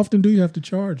really is. How often do you have to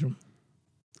charge them?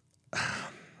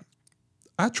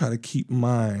 I try to keep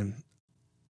mine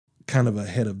kind of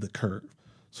ahead of the curve.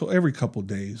 So every couple of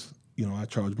days, I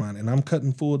charge mine, and I'm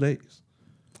cutting full days.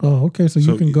 Oh, okay. So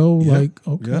you can go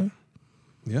okay.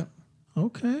 Yeah.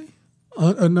 Okay.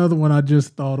 Another one I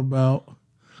just thought about,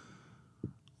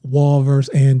 Wahl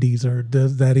versus Andes, or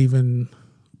does that even,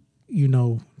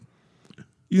 it's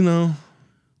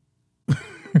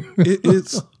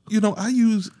I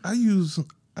use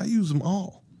them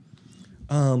all.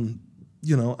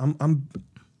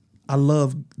 I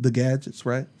love the gadgets,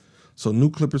 right? So new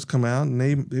clippers come out and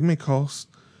they may cost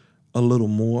a little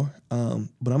more. But I'm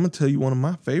gonna tell you, one of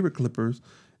my favorite clippers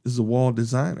is the Wahl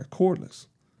Designer cordless,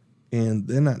 and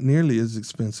they're not nearly as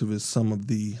expensive as some of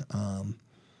the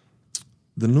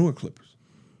newer clippers.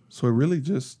 So it really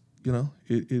just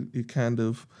it kind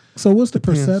of. So what's the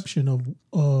depends. perception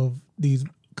of these?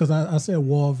 Because I said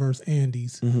Wahl versus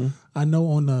Andes. Mm-hmm. I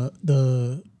know on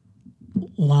the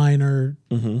liner,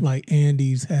 like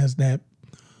Andes has that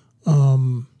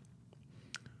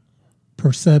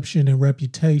perception and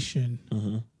reputation.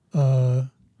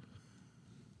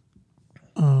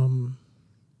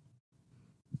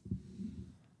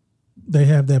 They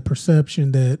have that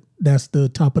perception that that's the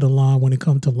top of the line when it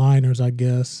comes to liners, I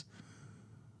guess.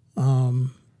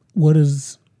 What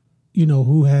is,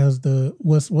 who has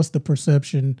what's the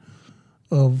perception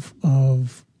of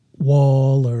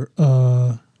Wahl or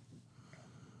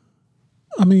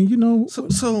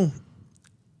So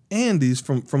Andes,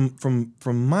 from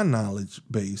my knowledge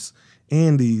base,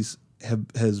 Andes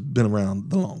has been around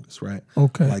the longest, right?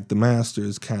 Okay. Like the Master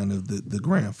is kind of the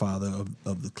grandfather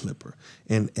of the clipper.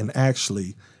 And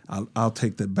actually, I'll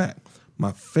take that back.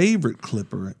 My favorite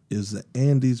clipper is the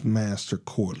Andes Master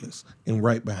cordless. And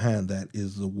right behind that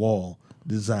is the Wahl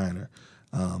Designer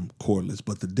cordless.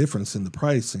 But the difference in the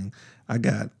pricing, I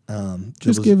got...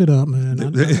 give it up, man. I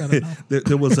gotta know.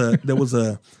 there was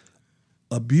a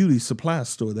beauty supply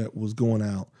store that was going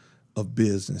out of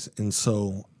business. And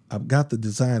so I've got the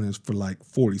designers for like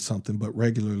 40 something, but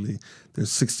regularly they're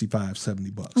 $65,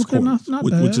 $70. Okay, not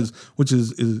bad. Which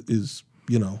is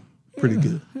pretty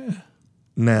good. Yeah.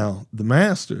 Now the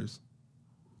Masters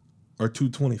are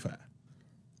 $225,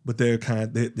 but they're they're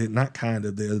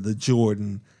the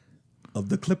Jordan of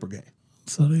the clipper game.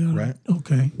 So they are right.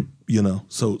 Okay.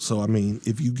 So I mean,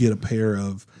 if you get a pair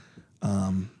of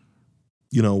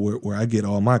where I get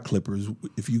all my clippers,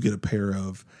 if you get a pair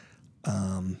of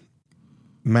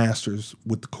Masters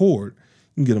with the cord,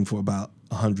 you can get them for about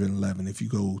 $111. If you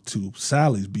go to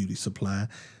Sally's Beauty Supply,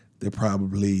 they're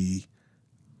probably,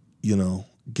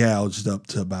 gouged up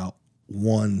to about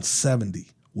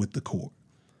 $170 with the cord.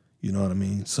 You know what I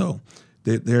mean? So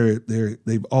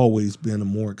they've always been a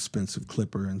more expensive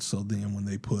clipper, and so then when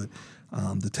they put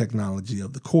the technology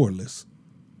of the cordless,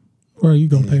 where are you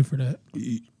gonna pay for that?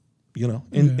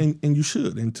 And you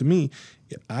should. And to me,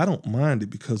 I don't mind it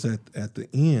because at the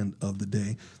end of the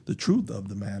day, the truth of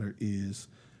the matter is,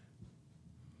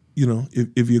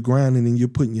 if you're grinding and you're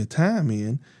putting your time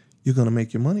in, you're going to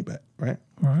make your money back, right?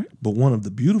 Right. But one of the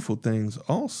beautiful things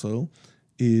also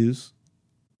is,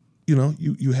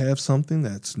 you have something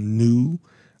that's new.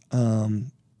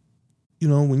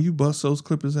 When you bust those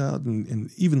clippers out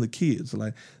and even the kids,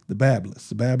 like the Babyliss.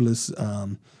 The Babyliss,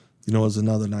 is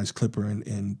another nice clipper,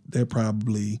 and they're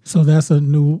probably... So that's a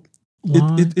new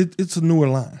line? It's a newer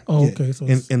line. Oh, yeah. okay. So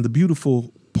and the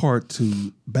beautiful part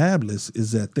to Babyliss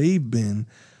is that they've been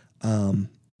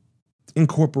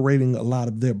incorporating a lot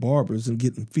of their barbers and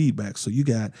getting feedback. So you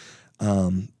got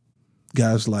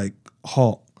guys like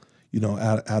Hawk,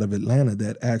 out of Atlanta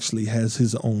that actually has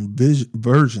his own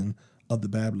version of the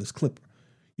Babyliss clipper,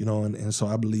 and so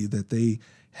I believe that they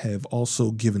have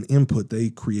also given input. They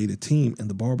create a team, and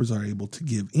the barbers are able to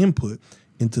give input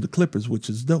into the clippers, which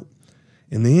is dope.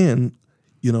 And then,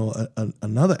 you know,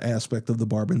 another aspect of the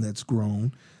barbering that's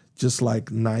grown, just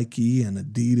like Nike and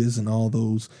Adidas and all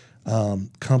those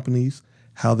companies,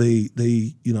 how they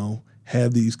you know,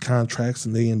 have these contracts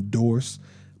and they endorse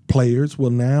players.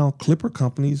 Well, now clipper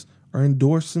companies are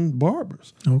endorsing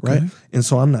barbers, right? And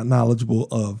so I'm not knowledgeable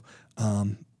of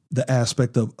the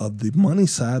aspect of the money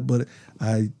side, but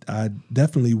I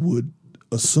definitely would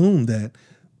assume that,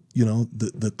 you know,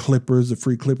 the clippers, the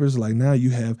free clippers, like now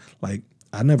you have, like,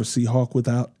 I never see Hawk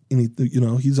without anything, you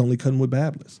know, he's only cutting with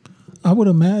Babyliss. I would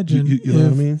imagine you know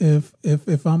what I mean?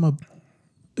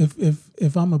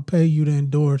 If I'm a pay you to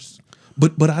endorse,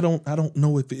 but I don't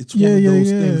know if it's one of those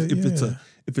things.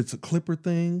 If it's a clipper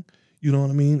thing, you know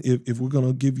what I mean? If we're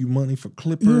gonna give you money for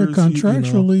clippers,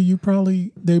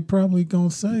 contractually, they probably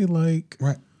gonna say like,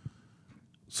 right.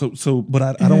 So, but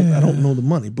I don't know the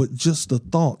money, but just the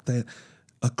thought that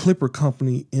a clipper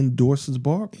company endorses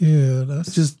barber. Yeah,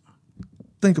 that's just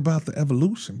think about the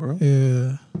evolution, bro.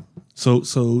 Yeah.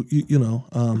 So you know,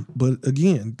 but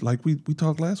again, like we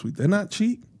talked last week, they're not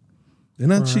cheap. They're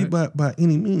not cheap by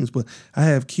any means. But I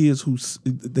have kids who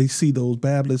they see those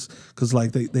Babyliss because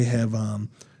like they have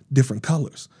different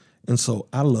colors, and so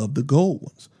I love the gold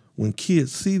ones. When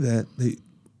kids see that,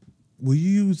 will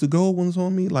you use the gold ones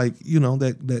on me? Like, you know,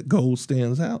 that gold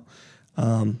stands out.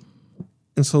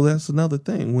 And so that's another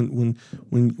thing.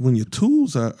 When your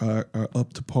tools are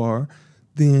up to par,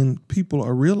 then people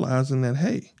are realizing that,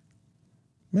 hey,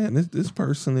 man, this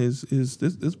person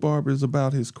this barber is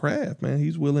about his craft, man.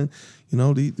 He's willing, you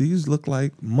know, these look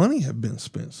like money have been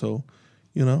spent. So,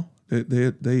 you know,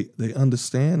 they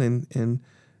understand and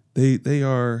they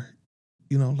are,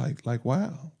 you know, like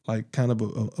wow, like kind of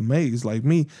amazed. Like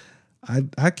me,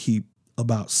 I keep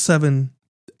about 7-8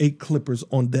 clippers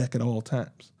on deck at all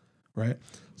times, right?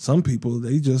 Some people,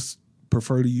 they just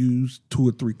prefer to use 2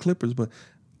 or 3 clippers, but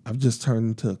I've just turned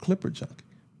into a clipper junkie.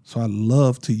 So I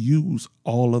love to use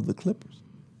all of the clippers.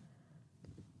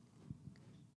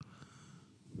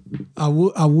 I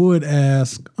would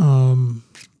ask, you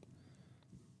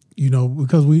know,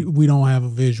 because we don't have a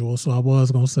visual, so I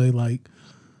was gonna say like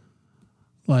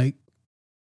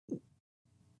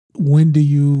when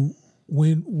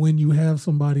you have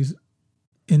somebody's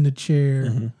in the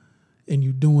chair and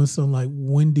you're doing something, like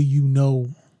when do you know,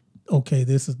 okay,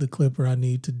 this is the clipper I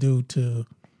need to do to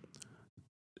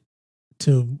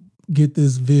get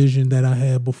this vision that I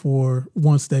had before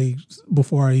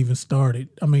I even started?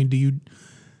 I mean, do you?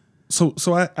 So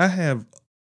I have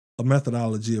a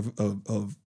methodology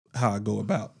of how I go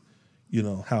about, you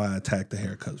know, how I attack the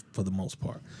haircut for the most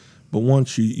part. But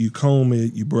once you comb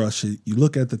it, you brush it, you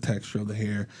look at the texture of the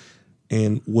hair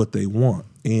and what they want.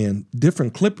 And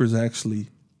different clippers actually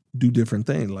do different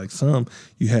things. Like some,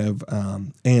 you have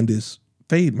Andis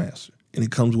Fade Master, and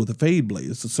it comes with a fade blade.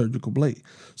 It's a surgical blade.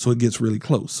 So it gets really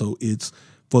close. So it's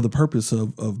for the purpose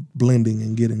of blending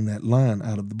and getting that line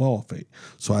out of the ball fade.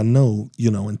 So I know,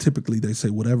 you know, and typically they say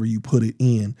whatever you put it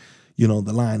in, you know,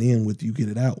 the line in with, you get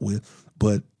it out with.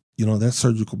 But, you know, that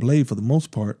surgical blade for the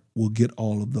most part will get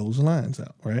all of those lines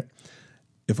out, right?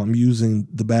 If I'm using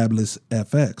the Babyliss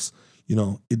FX, you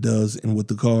know, it does, and with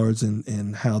the guards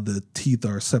and how the teeth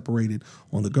are separated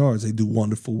on the guards, they do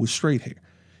wonderful with straight hair.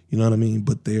 You know what I mean?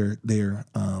 But their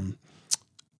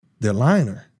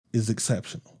liner is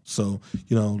exceptional. So,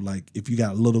 you know, like if you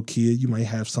got a little kid, you might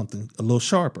have something a little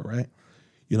sharper, right?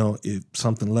 You know, if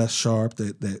something less sharp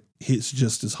that hits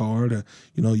just as hard, or,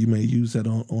 you know, you may use that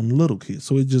on little kids.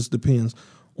 So it just depends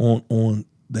on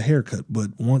the haircut. But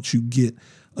once you get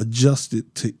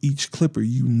adjusted to each clipper,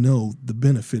 you know the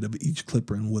benefit of each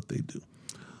clipper and what they do.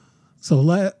 So,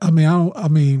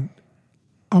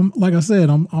 I'm like I said,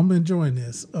 I'm enjoying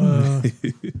this.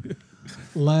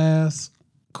 Last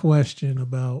question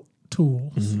about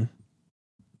tools. Mm-hmm.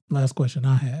 Last question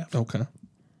I have. Okay.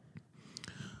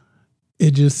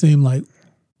 It just seemed like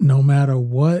no matter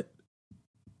what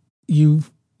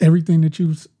everything that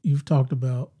you've talked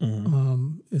about,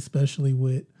 especially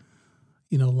with,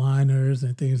 you know, liners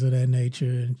and things of that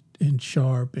nature, and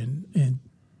sharp and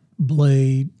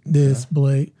blade,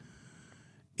 blade.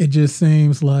 It just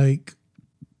seems like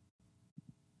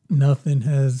nothing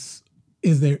has.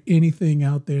 Is there anything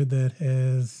out there that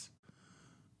has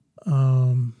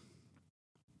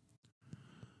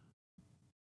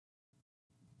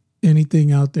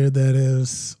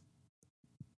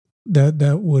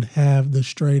that would have the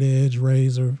straight edge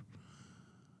razor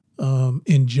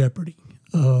in jeopardy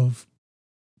of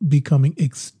becoming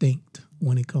extinct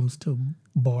when it comes to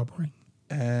barbering?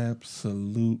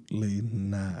 Absolutely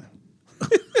not.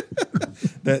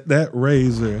 that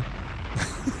razor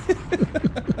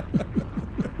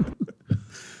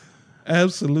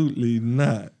Absolutely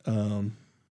not.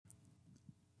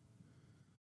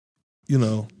 You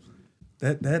know,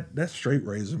 that straight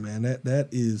razor, man,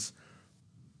 that's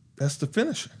the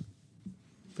finisher.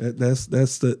 That's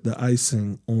the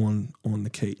icing on the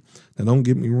cake. Now, don't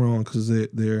get me wrong, because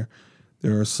there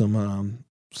are some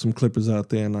clippers out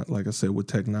there, and like I said, with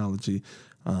technology,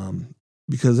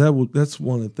 because that's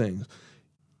one of the things.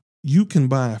 You can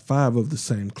buy 5 of the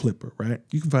same clipper, right?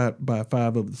 You can buy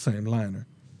 5 of the same liner,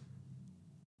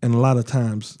 and a lot of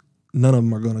times none of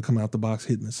them are going to come out the box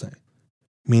hitting the same,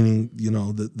 meaning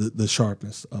the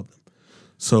sharpness of them.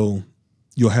 So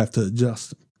you'll have to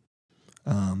adjust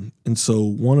them. And so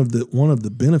one of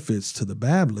the benefits to the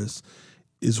Babyliss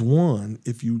is, one,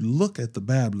 if you look at the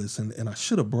Babyliss, and I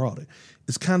should have brought it,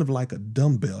 it's kind of like a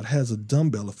dumbbell. It has a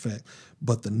dumbbell effect,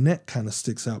 but the neck kind of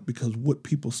sticks out, because what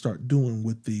people start doing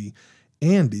with the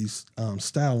Andes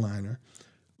style liner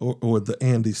or the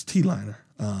Andes T-liner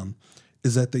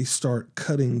is that they start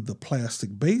cutting the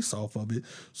plastic base off of it,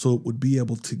 so it would be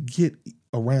able to get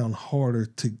around harder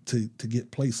to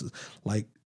get places, like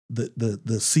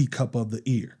the C cup of the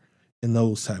ear and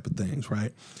those type of things,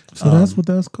 right? So that's what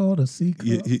that's called, a C cup?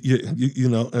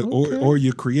 Okay. or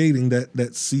you're creating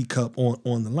that C cup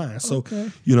on the line. So,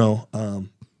 okay.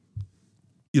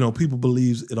 People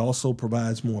believe it also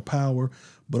provides more power,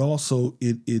 but also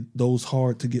it those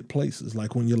hard to get places,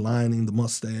 like when you're lining the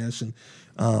mustache. And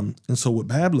so what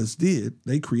Babyliss did,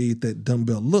 they create that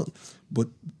dumbbell look, but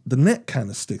the neck kind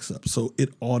of sticks up. So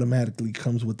it automatically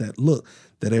comes with that look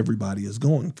that everybody is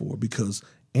going for, because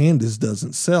Andes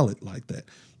doesn't sell it like that.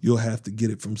 You'll have to get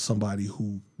it from somebody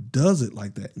who does it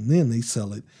like that, and then they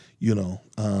sell it,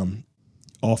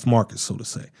 off market, so to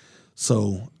say.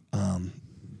 So,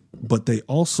 but they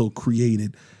also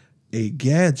created a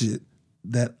gadget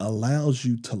that allows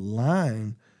you to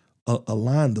align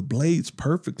the blades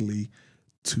perfectly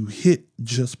to hit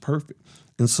just perfect.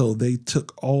 And so they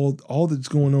took all that's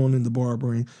going on in the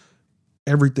barbering,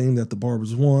 everything that the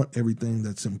barbers want, everything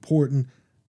that's important.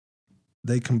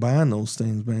 They combine those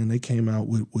things, man. They came out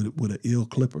with an ill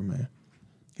clipper, man.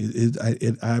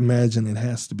 I imagine it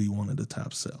has to be one of the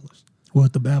top sellers.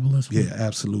 What, the Babyliss? Yeah,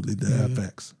 absolutely. The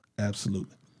FX,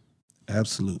 absolutely.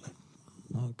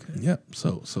 Okay. Yep.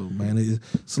 So man,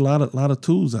 it's a lot of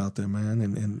tools out there, man.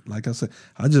 And like I said,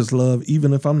 I just love,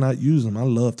 even if I'm not using them, I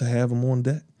love to have them on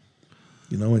deck.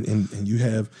 And you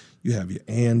have your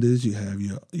Andes, you have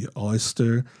your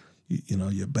Oyster,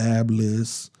 your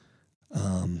Babyliss,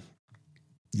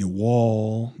 your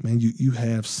Wall, man. You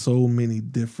have so many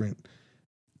different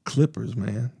clippers,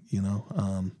 man.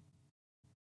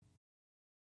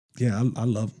 Yeah, I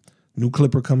love them. New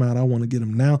clipper come out, I want to get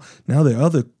them now. Now there are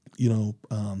other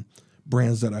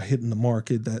brands that are hitting the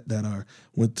market that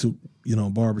went to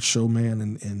barber show, man,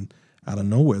 and out of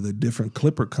nowhere, they're different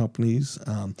clipper companies.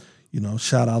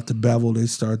 Shout out to Bevel. They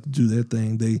start to do their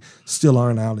thing. They still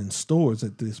aren't out in stores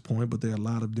at this point, but there are a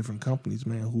lot of different companies,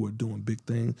 man, who are doing big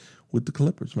things with the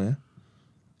clippers, man.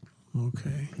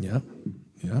 Okay. Yep.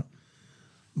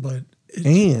 But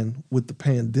and with the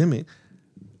pandemic,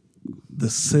 the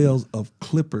sales of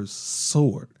clippers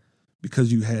soared,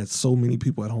 because you had so many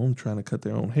people at home trying to cut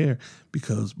their own hair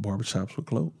because barbershops were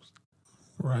closed.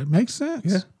 Right. Makes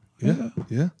sense.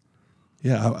 Yeah.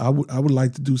 I would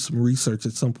like to do some research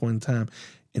at some point in time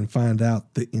and find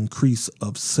out the increase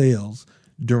of sales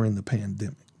during the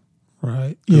pandemic.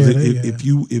 Right. If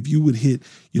you would hit,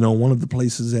 one of the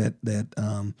places that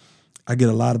I get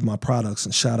a lot of my products,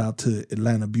 and shout out to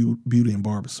Atlanta Beauty and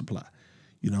Barber Supply.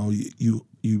 You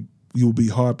will be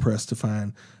hard pressed to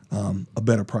find a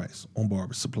better price on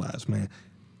barber supplies, man.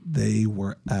 They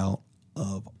were out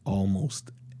of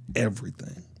almost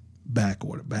everything. Back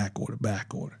order.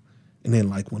 And then,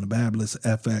 like, when the Babyliss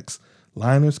FX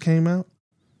liners came out,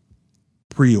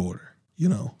 pre-order.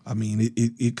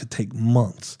 It could take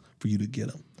months for you to get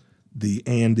them. The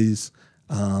Andes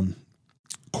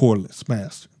cordless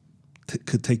master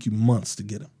could take you months to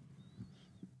get them.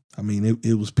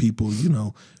 It was people,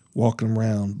 walking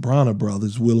around Bronner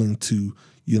Brothers willing to,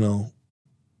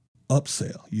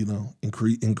 upsell,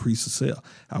 increase the sale.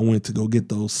 I went to go get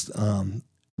those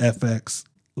FX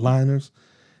liners,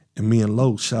 and me and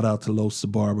Los, shout out to Los the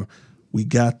Barber, we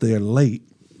got there late.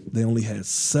 They only had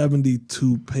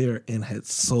 72 pair and had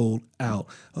sold out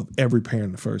of every pair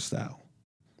in the first hour.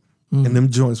 And them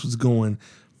joints was going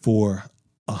for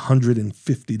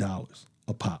 $150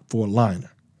 a pop for a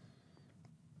liner.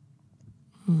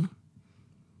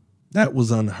 That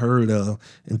was unheard of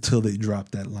until they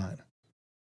dropped that liner.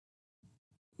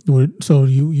 So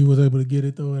you was able to get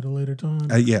it though at a later time?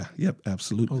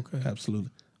 Absolutely. Okay,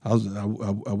 absolutely. I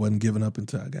wasn't giving up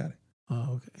until I got it.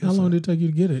 Oh, okay. Yes, How long sir. did it take you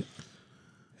to get it?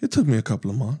 It took me a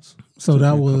couple of months. So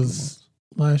that was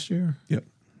last year? Yep.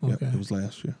 Okay. Yep. It was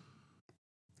last year.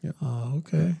 Yep. Oh,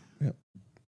 okay. Yep.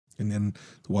 And then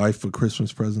the wife for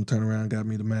Christmas present turned around, got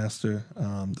me the master,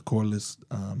 the cordless,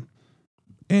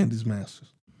 and his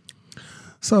masters.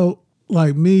 So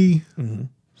like me, Mm-hmm.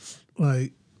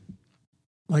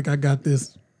 like I got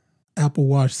this Apple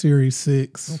Watch Series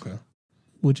 6, Okay.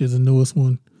 which is the newest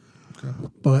one. Okay.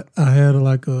 But I had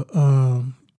like a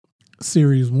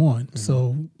Series 1. Mm-hmm.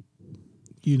 So,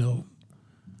 you know,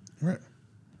 Right.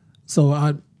 so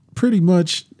I pretty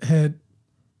much had,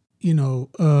 you know,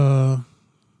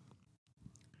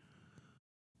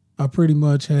 I pretty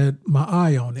much had my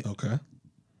eye on it. Okay.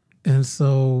 And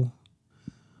so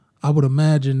I would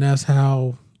imagine that's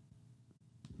how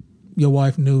your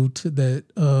wife knew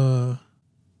that.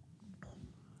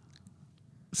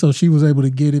 So she was able to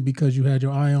get it because you had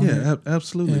your eye on it? Yeah,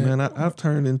 absolutely, Yeah. man. I've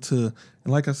turned into,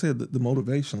 and like I said, the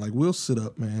motivation. Like we'll sit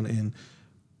up, man, and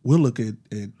we'll look at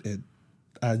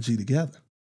IG together.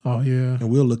 Oh, yeah. And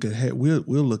we'll look at we'll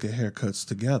look at haircuts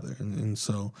together, and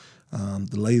so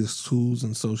the latest tools,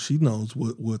 and so she knows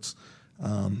what's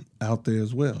out there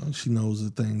as well, and she knows the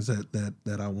things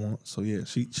that I want. So yeah,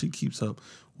 she keeps up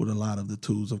with a lot of the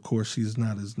tools. Of course, she's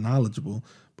not as knowledgeable,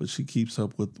 but she keeps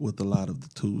up with a lot of the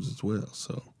tools as well.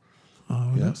 So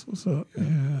Oh, yeah. that's what's up.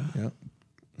 Yeah.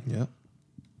 yeah.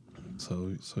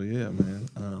 So yeah, man.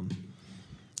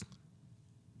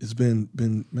 It's been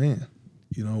man.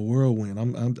 You know, whirlwind. I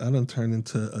done turned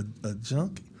into a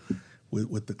junkie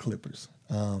with the Clippers.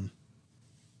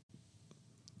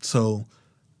 So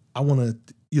I want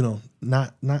to, you know,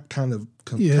 not kind of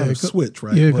switch,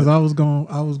 right? Yeah, because I was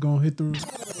gonna hit through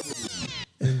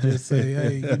and just say,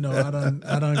 hey, you know, I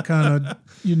done kind of,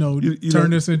 you know,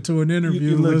 turn this into an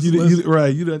interview.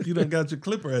 Right. You done got your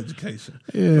Clipper education.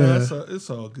 Yeah, No, it's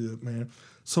all good, man.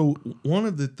 So one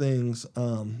of the things,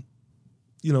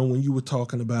 you know, when you were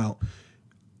talking about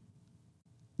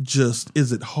just,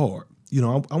 is it hard? You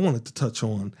know, I wanted to touch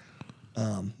on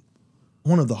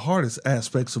one of the hardest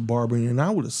aspects of barbering, and I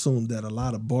would assume that a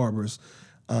lot of barbers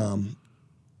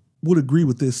would agree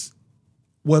with this,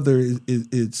 whether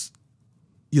it's,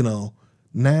 you know,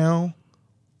 now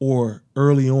or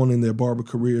early on in their barber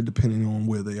career, depending on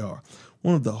where they are.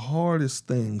 One of the hardest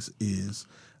things is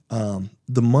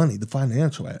the money, the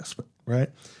financial aspect, right?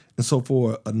 And so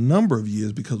for a number of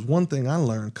years, because one thing I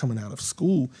learned coming out of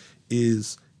school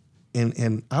is,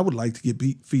 and I would like to get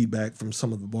feedback from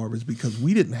some of the barbers, because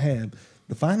we didn't have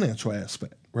the financial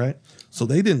aspect, right? So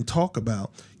they didn't talk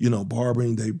about, you know,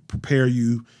 barbering. They prepare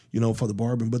you, you know, for the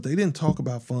barbering, but they didn't talk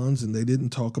about funds, and they didn't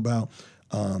talk about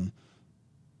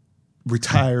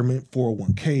retirement,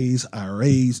 401ks,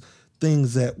 IRAs,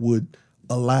 things that would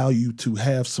allow you to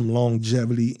have some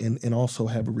longevity and also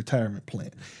have a retirement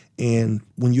plan. And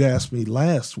when you asked me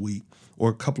last week or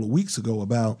a couple of weeks ago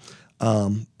about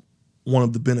one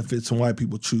of the benefits and why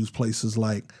people choose places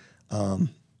like,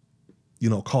 you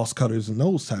know, cost cutters and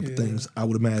those type of things, I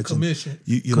would imagine commission.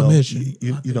 You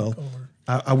know,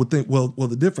 I would think, well,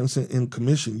 the difference in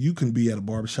commission, you can be at a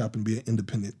barbershop and be an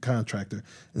independent contractor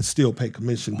and still pay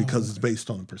commission because it's based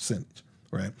on a percentage,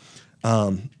 right?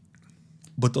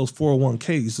 But those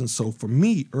 401ks, and so for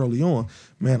me early on,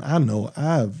 man, I know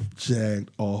I've jagged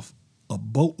off a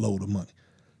boatload of money.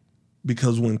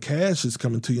 Because when cash is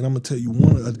coming to you, and I'm going to tell you,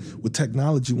 with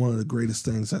technology, one of the greatest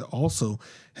things that also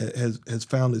has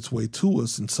found its way to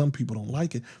us, and some people don't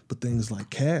like it, but things like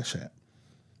Cash App.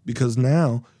 Because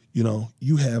now, you know,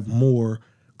 you have more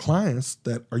clients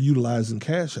that are utilizing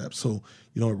Cash App. So,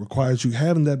 you know, it requires you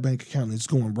having that bank account, and it's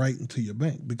going right into your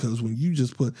bank. Because when you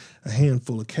just put a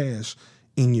handful of cash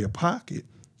in your pocket,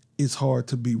 it's hard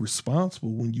to be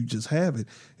responsible when you just have it.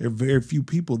 There are very few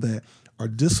people that are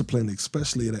disciplined,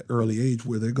 especially at an early age,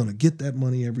 where they're going to get that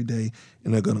money every day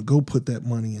and they're going to go put that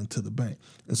money into the bank.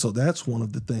 And so that's one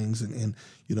of the things. And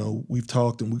you know, we've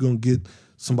talked, and we're going to get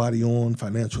somebody on,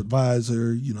 financial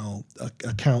advisor, you know,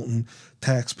 accountant,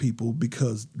 tax people,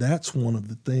 because that's one of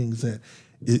the things that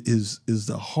is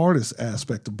the hardest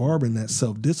aspect of barbering, that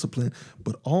self-discipline,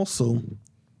 but also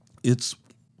it's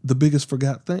the biggest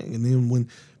forgot thing. And then when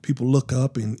people look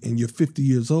up and you're 50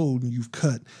 years old and you've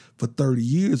cut for 30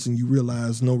 years and you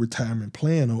realize no retirement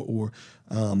plan or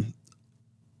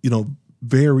you know,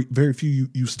 very, very few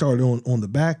you started on the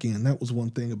back end. That was one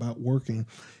thing about working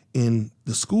in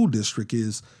the school district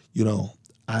is, you know,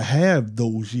 I have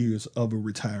those years of a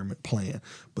retirement plan,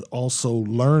 but also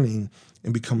learning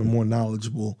and becoming more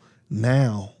knowledgeable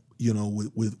now, you know,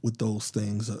 with those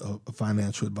things, a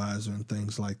financial advisor and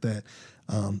things like that,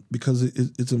 because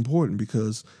it's important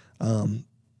because,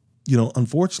 you know,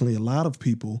 unfortunately, a lot of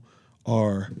people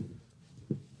are,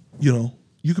 you know,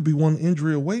 you could be one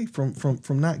injury away from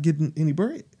not getting any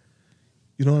bread.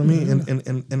 You know what I mean?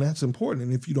 And that's important.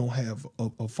 And if you don't have a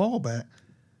fallback,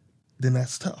 then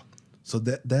that's tough. So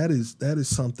that is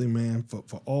something, man,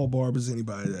 for all barbers,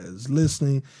 anybody that is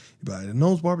listening, anybody that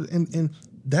knows barbers, and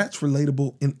that's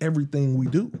relatable in everything we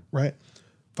do, right?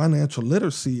 Financial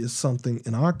literacy is something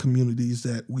in our communities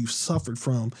that we've suffered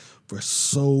from for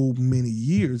so many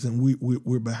years, and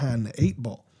we're behind the 8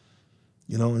 ball.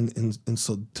 You know, and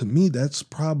so to me, that's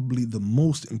probably the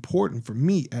most important for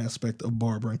me aspect of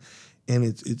barbering, and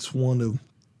it's one of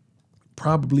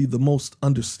probably the most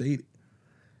understated.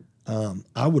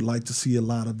 I would like to see a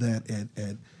lot of that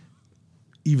at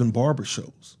even barber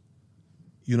shows.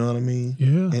 You know what I mean?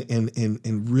 Yeah.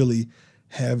 And really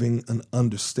having an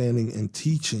understanding and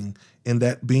teaching, and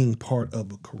that being part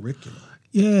of a curriculum.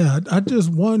 Yeah, I just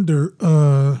wonder.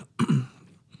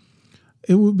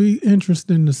 It would be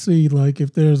interesting to see, like,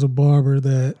 if there's a barber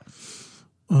that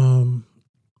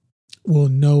will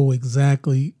know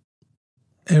exactly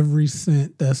every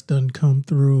cent that's done come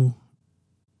through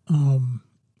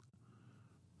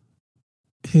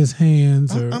his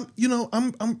hands. Or I'm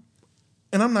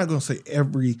and I'm not going to say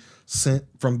every cent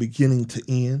from beginning to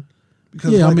end,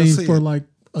 because yeah, like I mean, said, for like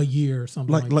a year or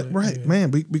something like that. Right, yeah. man,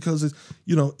 because it's,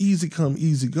 easy come,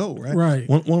 easy go, right? Right.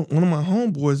 One of my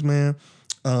homeboys, man,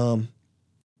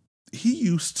 he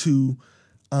used to,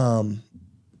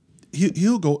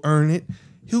 he'll go earn it,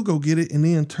 he'll go get it, and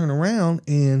then turn around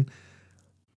and,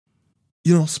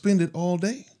 spend it all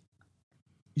day.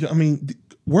 I mean,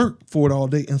 work for it all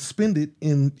day and spend it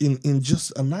in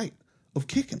just a night of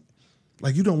kicking.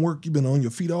 Like, you don't work, you've been on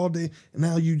your feet all day, and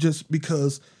now you just,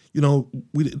 because,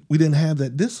 we didn't have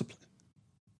that discipline.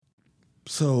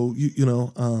 So,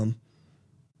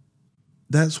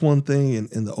 that's one thing,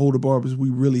 and the older barbers, we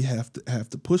really have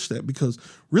to push that, because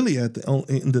really at the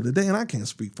end of the day, and I can't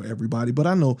speak for everybody, but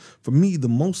I know for me the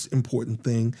most important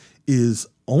thing is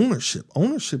ownership.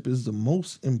 Ownership is the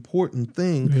most important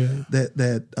thing. That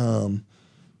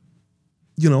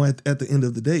at the end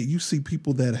of the day, you see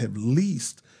people that have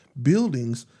leased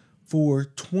buildings for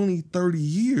 20, 30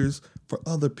 years for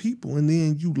other people, and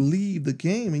then you leave the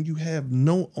game and you have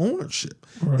no ownership.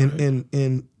 Right.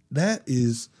 And that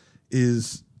is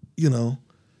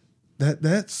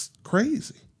that's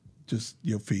crazy. Just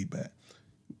your feedback.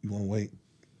 You want to wait?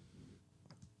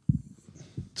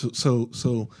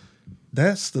 So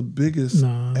that's the biggest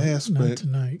aspect. Not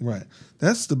tonight. Right.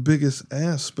 That's the biggest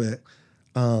aspect.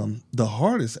 The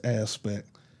hardest aspect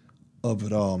of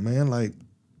it all, man. Like,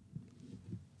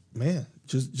 man,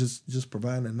 just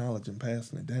providing the knowledge and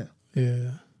passing it down.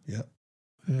 Yeah. Yep.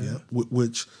 Yeah. Yep.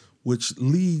 Which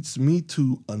leads me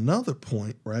to another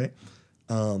point, right?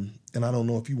 And I don't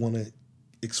know if you want to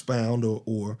expound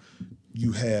or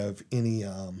you have any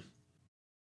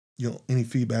any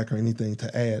feedback or anything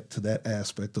to add to that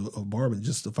aspect of barbering,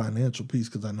 just the financial piece,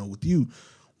 because I know with you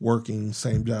working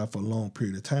same job for a long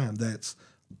period of time, that's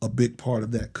a big part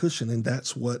of that cushion, and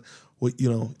that's what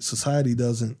society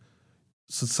doesn't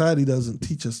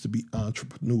teach us to be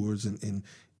entrepreneurs and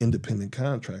independent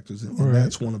contractors, and Right.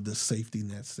 that's one of the safety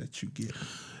nets that you get.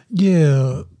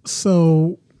 Yeah.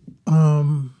 So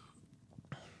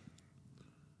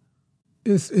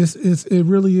it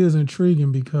really is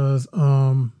intriguing, because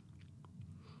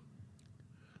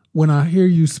when I hear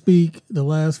you speak the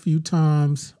last few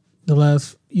times, the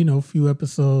last few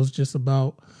episodes, just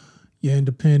about your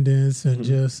independence and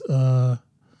just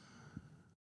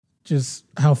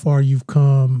how far you've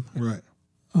come. Right.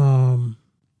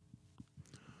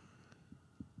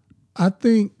 I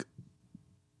think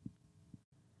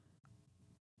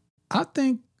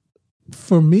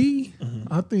for me,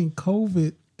 I think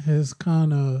COVID has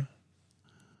kind of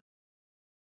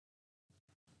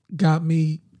got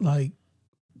me like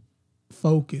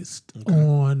focused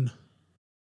on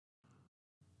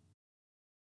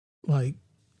like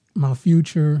my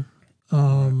future,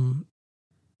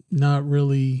 not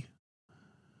really,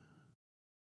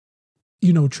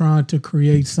 trying to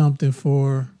create something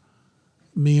for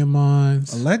me and mine.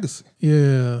 A legacy.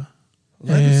 Yeah.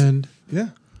 Legacy. And yeah,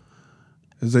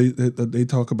 as they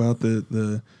talk about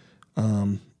the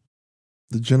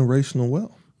generational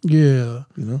wealth. Yeah.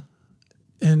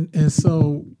 And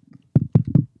so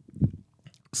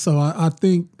I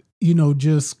think,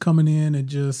 just coming in and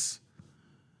just,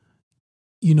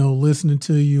 listening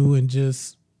to you and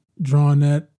just drawing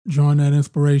that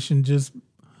inspiration just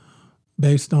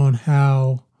based on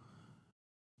how,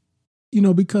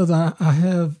 because I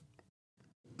have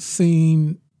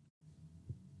seen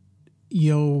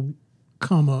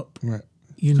come up, right?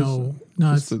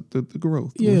 Not just the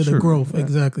growth. Yeah, sure. the growth. Right.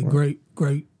 Exactly. Right.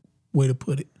 Great way to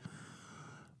put it.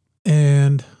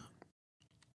 And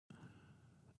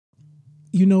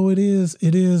you know, it is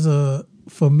a,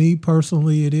 for me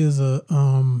personally, it is a,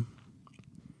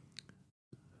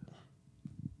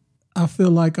 I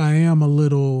feel like I am a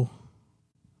little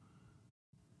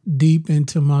deep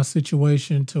into my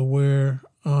situation to where,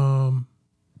 not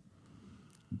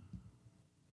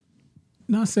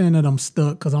saying that I'm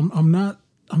stuck, because I'm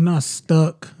not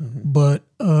stuck, but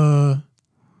I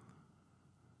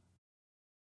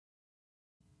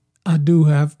do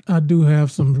have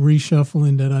some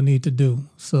reshuffling that I need to do.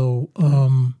 So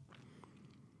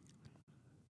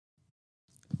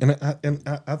and I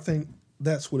think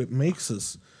that's what it makes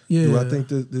us. yeah, do. I think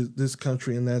that this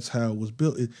country, and that's how it was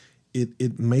built.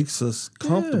 It makes us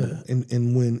comfortable,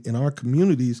 and when in our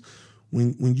communities,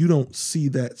 when you don't see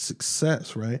that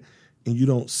success, right, and you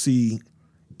don't see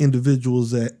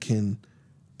individuals that can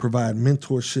provide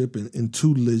mentorship and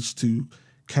tutelage to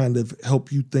kind of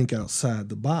help you think outside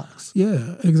the box.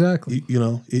 Yeah, exactly. You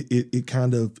know, it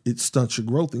kind of, it stunts your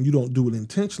growth, and you don't do it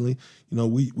intentionally. You know,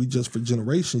 we just, for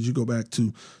generations, you go back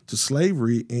to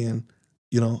slavery, and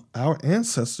you know, our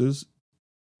ancestors,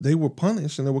 they were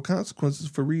punished and there were consequences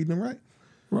for reading and writing.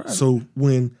 Right. So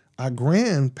when our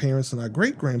grandparents and our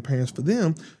great grandparents, for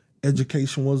them,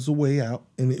 education was the way out,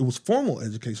 and it was formal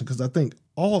education, because I think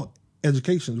all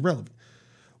education is relevant.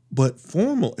 But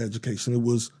formal education, it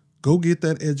was go get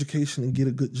that education and get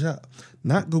a good job,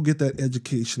 not go get that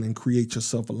education and create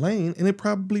yourself a lane. And it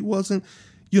probably wasn't,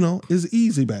 you know, as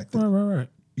easy back then. Right.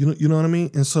 You know what I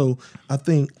mean? And so I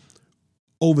think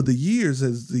over the years,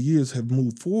 as the years have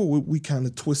moved forward, we kind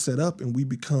of twist that up and we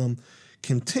become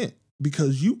content,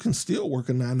 because you can still work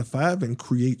a 9 to 5 and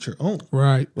create your own.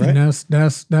 Right. And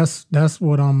that's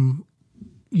what I'm,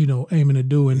 you know, aiming to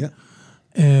do. And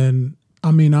and I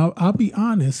mean, I'll be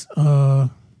honest. And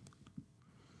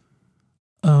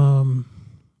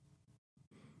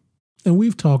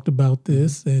we've talked about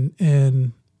this,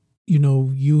 and you know,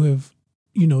 you have,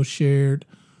 you know, shared.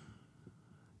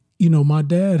 You know, my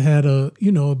dad had a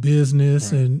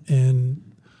business, right. and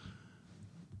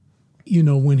you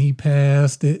know, when he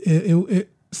passed,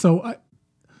 so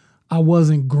I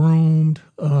wasn't groomed.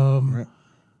 Right.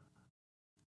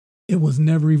 It was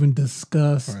never even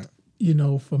discussed. Right. You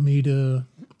know, for me to,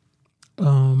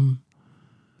 you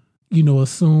know,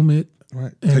 assume it.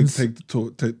 Right.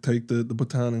 Take the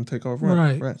baton and take off.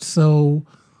 Right. So,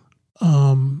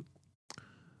 now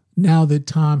that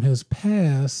time has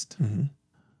passed,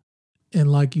 and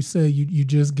like you said, you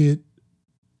just get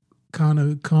kind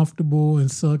of comfortable and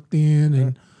sucked in,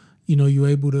 and you know, you're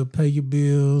able to pay your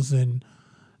bills, and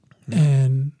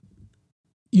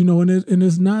you know, and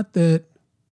it's not that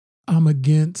I'm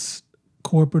against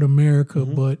corporate America,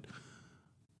 but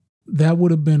that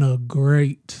would have been a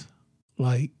great,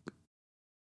 like,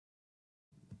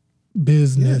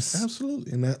 business. Yes,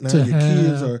 absolutely. And now your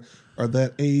kids are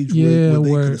that age where they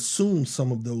can assume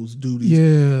some of those duties.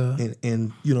 Yeah.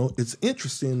 And you know, it's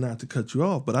interesting, not to cut you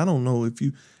off, but I don't know if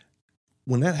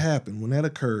when that happened, when that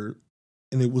occurred,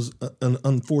 and it was an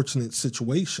unfortunate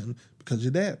situation because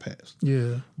your dad passed.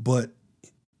 Yeah. But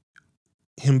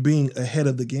him being ahead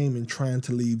of the game and trying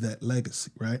to leave that legacy,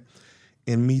 right?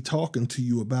 And me talking to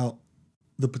you about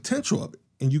the potential of it.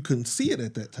 And you couldn't see it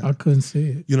at that time. I couldn't see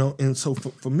it. You know, and so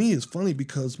for me, it's funny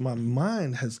because my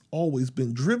mind has always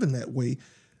been driven that way.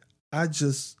 I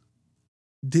just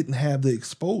didn't have the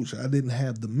exposure. I didn't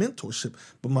have the mentorship,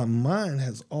 but my mind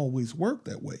has always worked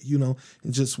that way, you know,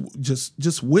 and just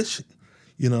wishing,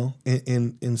 you know,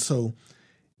 and so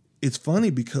it's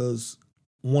funny because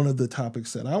one of the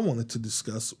topics that I wanted to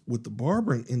discuss with the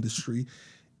barbering industry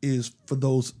is, for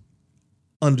those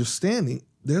understanding,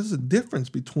 there's a difference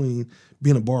between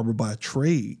being a barber by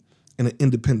trade and an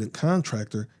independent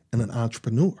contractor and an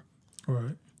entrepreneur.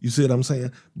 Right. You see what I'm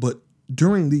saying? But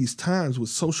during these times with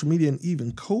social media and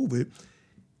even COVID,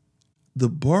 the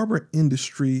barber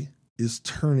industry is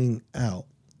turning out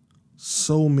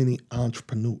so many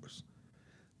entrepreneurs.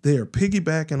 They are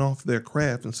piggybacking off their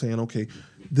craft and saying, okay,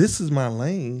 this is my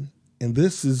lane and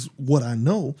this is what I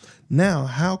know. Now,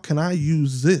 how can I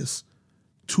use this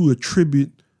to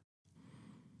attribute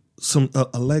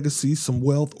a legacy, some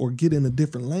wealth, or get in a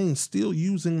different lane, still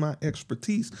using my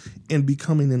expertise and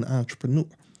becoming an entrepreneur?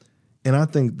 And I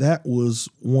think that was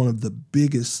one of the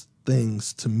biggest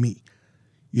things to me,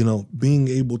 you know, being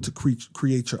able to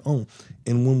create your own.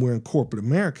 And when we're in corporate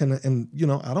America, and you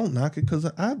know, I don't knock it because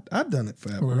I've done it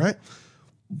forever, right?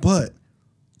 But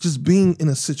just being in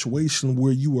a situation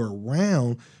where you are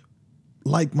around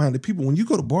like-minded people. When you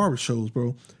go to barber shows,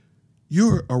 bro,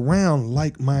 you're around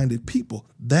like-minded people.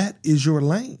 That is your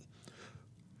lane.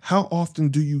 How often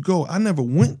do you go? I never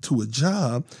went to a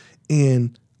job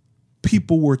and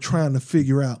people were trying to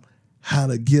figure out how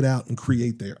to get out and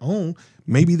create their own.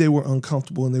 Maybe they were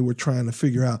uncomfortable and they were trying to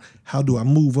figure out, how do I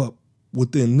move up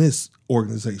within this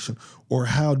organization, or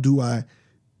how do I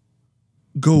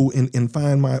go and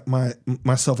find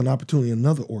myself an opportunity in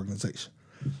another organization?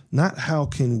 Not how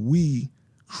can we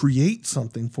create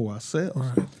something for ourselves.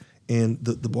 Right. And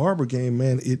the barber game,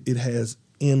 man, it has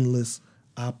endless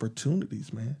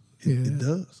opportunities, man. It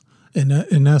does. And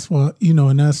that's why,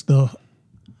 and that's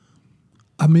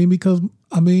because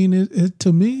it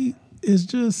to me, it's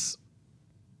just,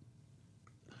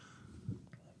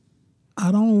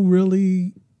 I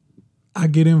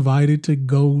get invited to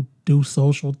go do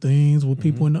social things with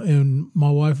people, and my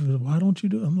wife is, why don't you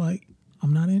do it? I'm like,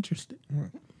 I'm not interested.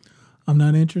 Right. I'm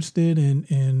not interested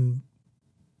in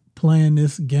playing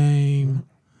this game.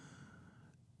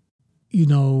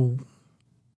 I'd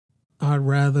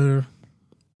rather,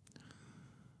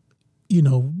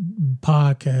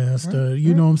 podcast, or,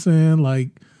 you know what I'm saying?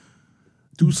 Like,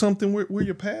 do something where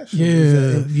you're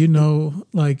passionate.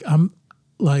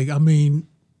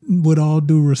 With all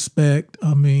due respect,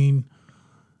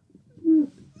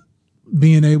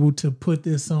 being able to put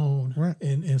this on, right,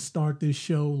 and start this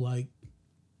show, like,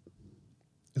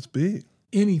 it's big.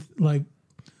 It's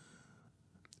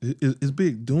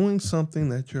big. Doing something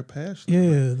that you're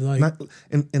passionate about.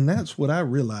 And that's what I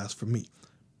realized for me.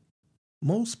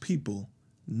 Most people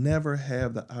never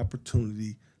have the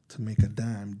opportunity to make a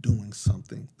dime doing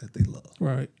something that they love.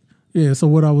 Right. Yeah. So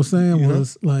what I was saying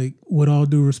was, like, with all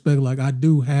due respect, like, I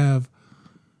do have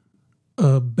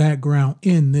a background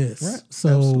in this. Right.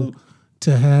 So Absolutely.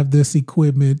 To have this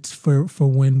equipment for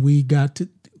when we got to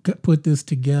put this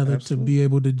together, Absolutely. to be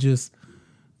able to just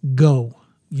go,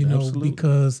 Absolutely.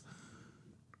 because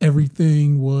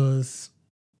everything was,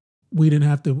 we didn't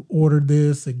have to order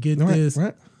this or get this.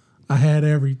 Right. I had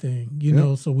everything,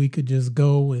 so we could just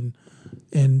go and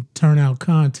turn out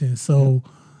content. So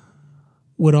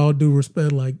with all due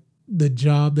respect, like, the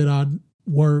job that I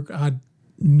work, I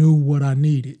knew what I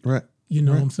needed. Right. You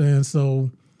know what I'm saying?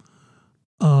 So,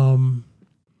 I'm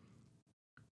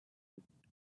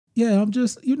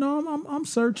just, I'm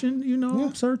searching,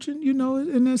 I'm searching,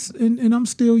 and I'm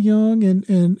still young,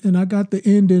 and I got the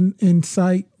end in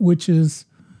sight, which is,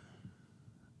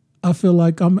 I feel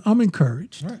like I'm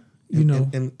encouraged. Right.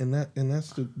 And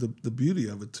that's the beauty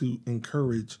of it, to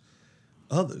encourage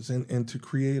others and to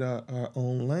create our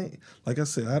own lane. Like I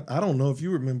said, I don't know if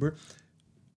you remember,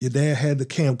 your dad had the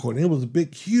camcorder. It was a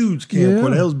big, huge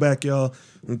camcorder. That was back, y'all.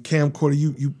 And camcorder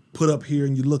you put up here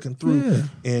and you're looking through.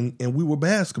 Yeah. And we were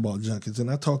basketball junkies.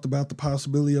 And I talked about the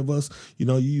possibility of us,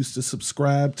 you used to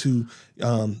subscribe to,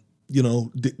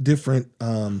 different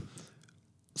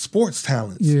sports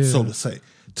talents, so to say,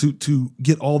 to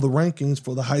get all the rankings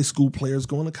for the high school players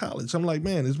going to college. I'm like,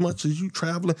 man, as much as you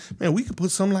traveling, man, we could put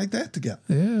something like that together.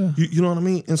 Yeah. You know what I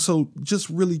mean? And so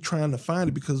just really trying to find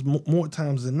it, because more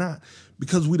times than not,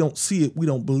 because we don't see it, we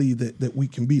don't believe that we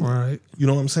can be there. Right. You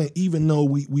know what I'm saying? Even though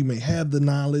we may have the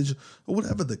knowledge or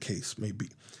whatever the case may be.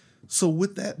 So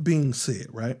with that being said,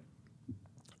 right,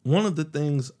 one of the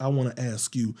things I want to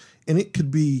ask you, and it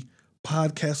could be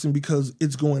podcasting because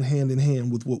it's going hand in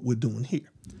hand with what we're doing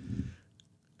here.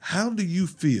 How do you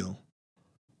feel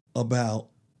about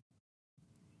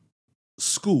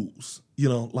schools?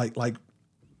 Like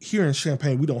here in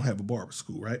Champaign, we don't have a barber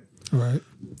school, right? Right.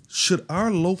 Should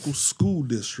our local school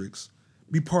districts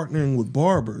be partnering with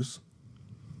barbers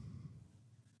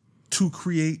to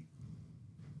create,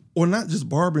 or not just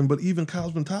barbering, but even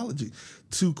cosmetology,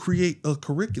 to create a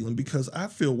curriculum? Because I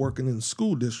feel, working in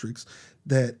school districts,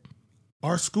 that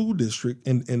our school district,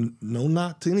 and no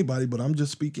knock to anybody, but I'm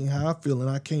just speaking how I feel, and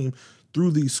I came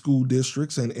through these school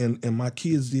districts, and my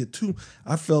kids did too.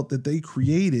 I felt that they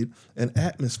created an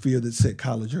atmosphere that said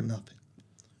college or nothing.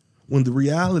 When the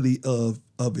reality of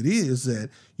it is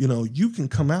that, you can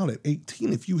come out at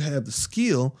 18 if you have the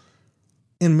skill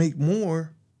and make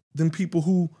more than people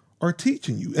who are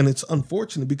teaching you. And it's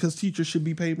unfortunate, because teachers should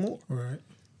be paid more. Right.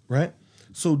 Right?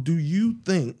 So do you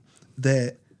think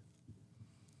that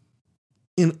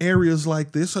in areas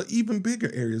like this, or even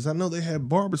bigger areas, I know they have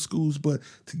barber schools, but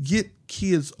to get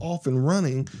kids off and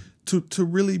running, to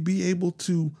really be able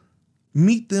to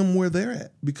meet them where they're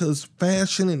at, because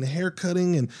fashion and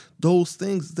haircutting and those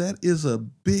things, that is a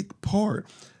big part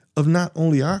of not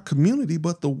only our community,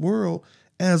 but the world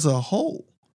as a whole,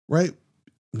 right?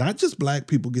 Not just black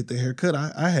people get their hair cut.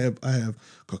 I have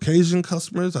Caucasian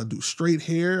customers. I do straight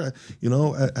hair,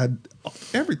 I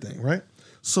everything, right?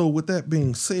 So with that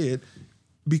being said,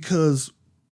 because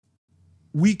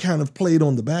we kind of played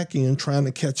on the back end trying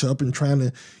to catch up and trying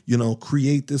to,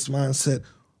 create this mindset,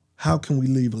 how can we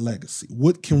leave a legacy?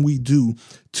 What can we do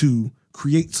to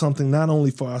create something not only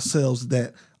for ourselves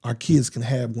that our kids can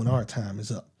have when our time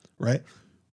is up, right?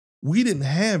 We didn't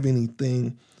have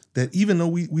anything that, even though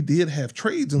we did have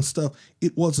trades and stuff,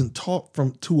 it wasn't taught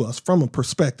to us from a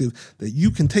perspective that you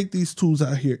can take these tools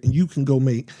out here and you can go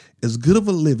make as good of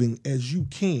a living as you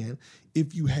can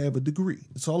if you have a degree.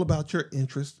 It's all about your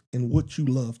interest and what you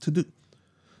love to do.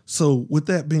 So with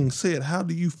that being said, how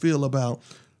do you feel about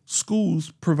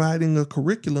schools providing a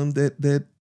curriculum that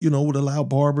would allow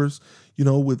barbers,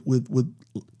 with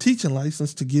teaching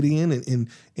license to get in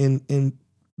and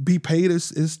be paid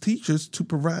as teachers to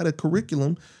provide a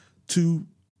curriculum to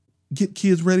get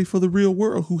kids ready for the real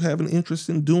world who have an interest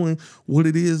in doing what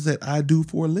it is that I do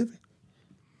for a living?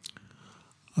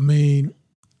 I mean,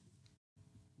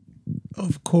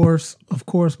 of course,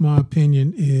 my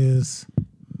opinion is,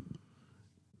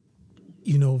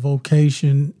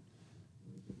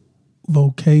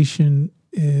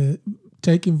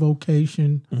 taking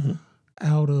vocation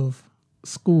out of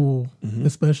school,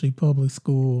 especially public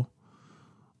school,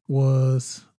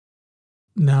 was,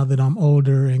 now that I'm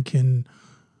older and can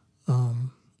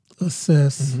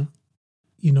assess,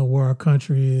 where our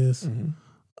country is,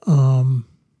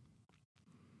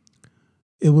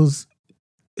 it was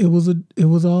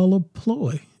all a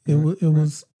ploy. It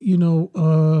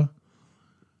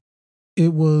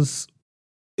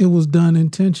was done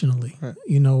intentionally, right.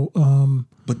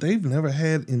 But they've never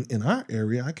had in our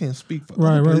area. I can't speak for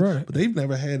other places, right. But they've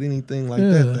never had anything like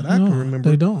that I can remember.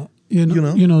 They don't. They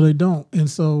don't. And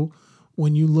so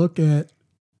when you look at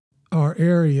our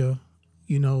area,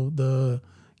 the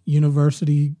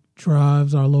university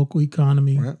drives our local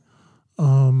economy. Right.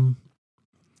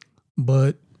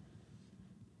 But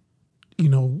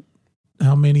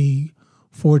how many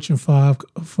Fortune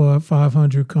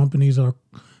 500 companies are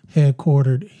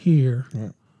headquartered here?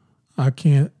 Right. I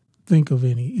can't think of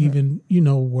any. Even,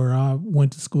 where I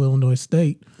went to school, Illinois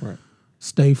State, right.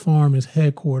 State Farm is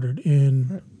headquartered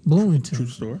in Bloomington. True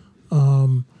story.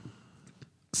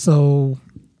 So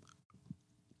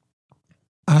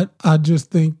I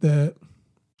just think that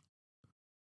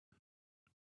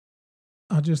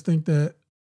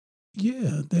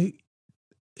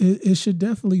it should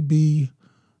definitely be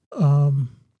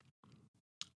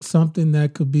something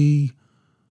that could be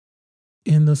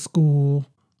in the school,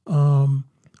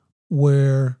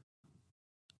 where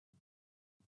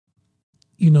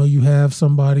you have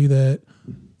somebody that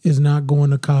is not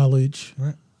going to college,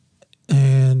 right.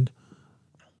 And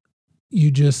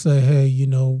you just say, hey,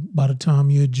 by the time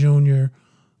you're a junior,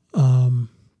 2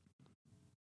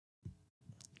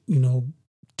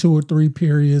 or 3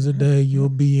 periods a day, you'll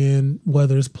be in,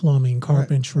 whether it's plumbing,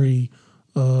 carpentry,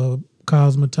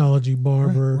 cosmetology,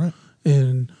 barber, right.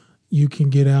 And you can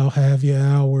get out, have your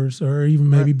hours, or even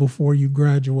maybe before you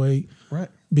graduate, right.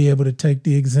 Be able to take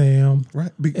the exam.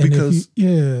 Right. Because,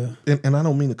 and I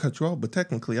don't mean to cut you off, but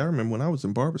technically I remember when I was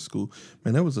in barber school,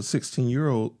 man, there was a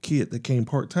 16-year-old kid that came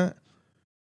part-time.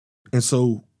 And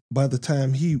so by the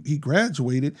time he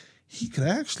graduated, he could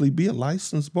actually be a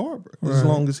licensed barber as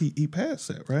long as he passed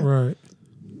that, right? Right.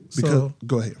 Because,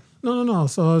 go ahead. No.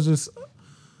 So I was just,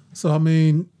 I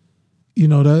mean,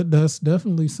 that's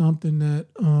definitely something that,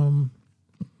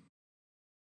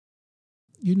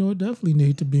 it definitely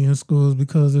need to be in schools,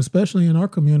 because especially in our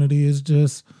community, it's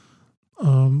just,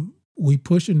 we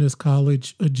pushing this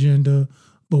college agenda.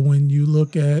 But when you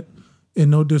look at,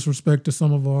 and no disrespect to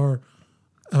some of our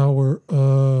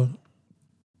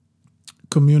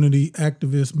community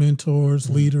activists, mentors,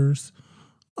 leaders,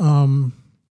 they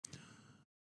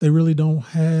really don't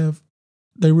have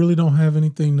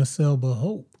anything to sell but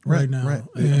hope right now. Right.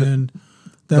 And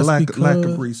that's lack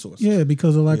of resources. Yeah,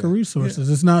 because of lack of resources.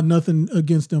 Yeah. It's not nothing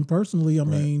against them personally. I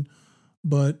mean,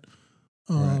 but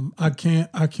I can't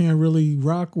really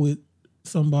rock with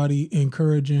somebody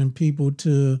encouraging people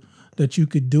that you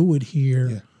could do it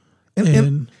here. Yeah.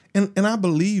 And I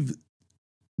believe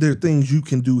there are things you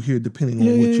can do here depending on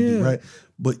what you do, right?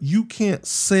 But you can't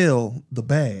sell the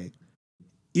bag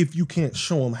if you can't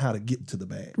show them how to get to the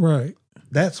bag. Right.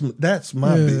 That's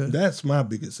my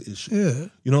biggest issue. Yeah.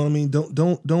 You know what I mean?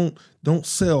 Don't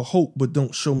sell hope, but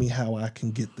don't show me how I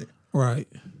can get there. Right.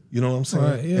 You know what I'm saying?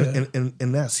 Right, yeah.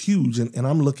 And that's huge. And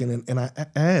I'm looking and I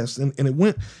asked and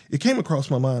it came across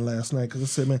my mind last night because I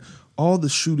said, man, all the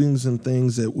shootings and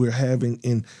things that we're having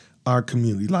in our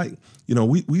community, like,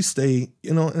 we stay,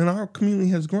 and our community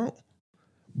has grown.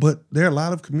 But there are a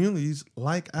lot of communities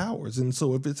like ours. And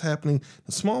so if it's happening in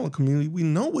a smaller community, we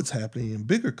know what's happening in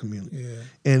bigger communities.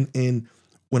 Yeah. And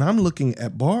when I'm looking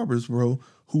at barbers, bro,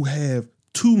 who have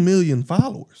 2 million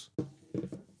followers,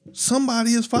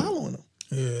 somebody is following them.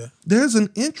 Yeah. There's an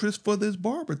interest for this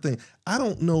barber thing. I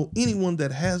don't know anyone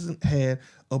that hasn't had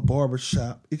a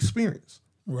barbershop experience.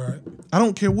 Right. I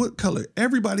don't care what color.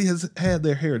 Everybody has had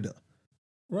their hair done.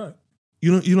 Right.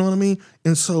 You know what I mean?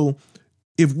 And so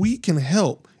if we can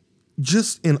help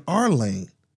just in our lane,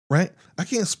 right? I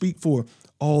can't speak for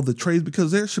all the trades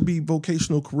because there should be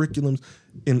vocational curriculums.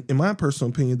 In my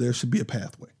personal opinion, there should be a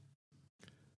pathway.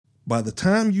 By the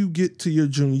time you get to your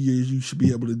junior years, you should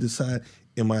be able to decide,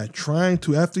 am I trying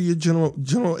to, after your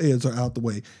general eds are out the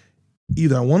way,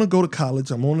 either I want to go to college,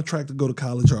 I'm on the track to go to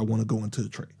college, or I want to go into a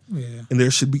trade. Yeah. And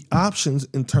there should be options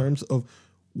in terms of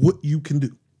what you can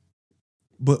do.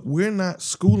 But we're not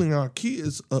schooling our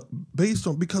kids based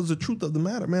on, because the truth of the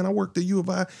matter, man, I worked at U of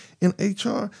I in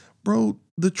HR, bro,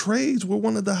 the trades were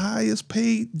one of the highest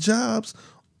paid jobs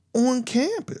on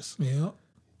campus. Yeah.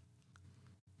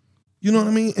 You know what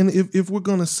I mean? And if we're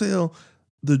going to sell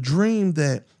the dream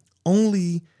that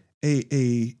only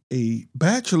a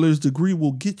bachelor's degree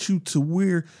will get you to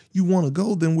where you want to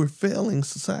go, then we're failing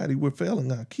society. We're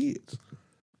failing our kids,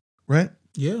 right?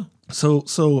 Yeah. So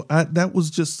that was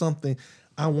just something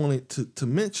I wanted to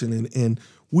mention. And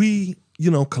we,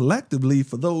 collectively,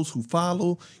 for those who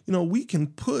follow, we can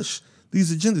push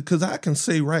these agendas. Because I can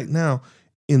say right now,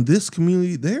 in this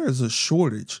community, there is a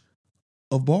shortage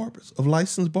of barbers, of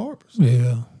licensed barbers.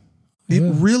 Yeah. It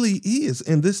really is.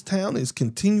 And this town is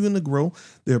continuing to grow.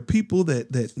 There are people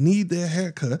that need their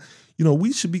haircut.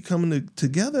 We should be coming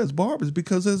together as barbers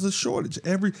because there's a shortage.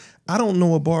 I don't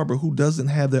know a barber who doesn't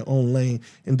have their own lane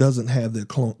and doesn't have their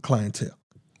clientele.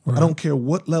 Right. I don't care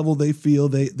what level they feel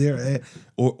they're at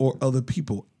or other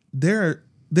people. There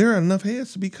are enough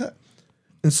heads to be cut.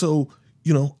 And so,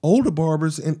 older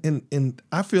barbers, and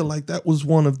I feel like that was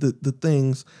one of the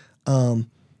things,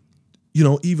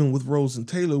 even with Rose and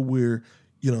Taylor, where,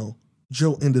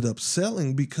 Joe ended up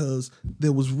selling because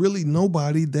there was really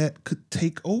nobody that could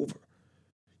take over.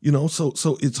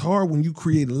 So it's hard when you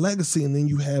create a legacy and then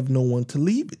you have no one to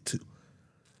leave it to.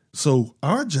 So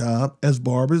our job as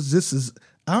barbers, this is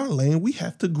our lane. We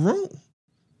have to groom,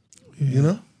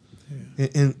 Yeah.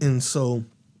 And so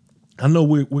I know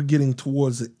we're getting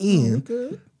towards the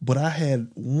end, but I had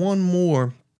one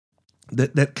more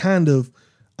that kind of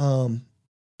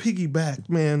piggyback,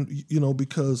 man,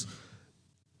 because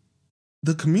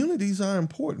the communities are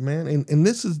important, man. And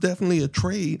this is definitely a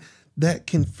trade that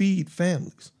can feed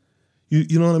families.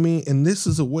 You know what I mean? And this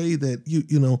is a way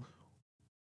that,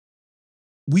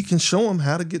 we can show them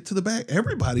how to get to the back.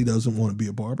 Everybody doesn't want to be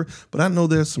a barber, but I know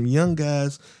there's some young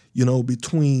guys,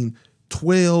 between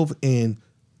 12 and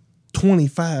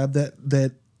 25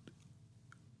 that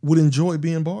would enjoy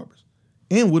being barbers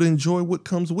and would enjoy what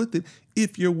comes with it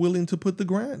if you're willing to put the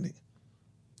grind in.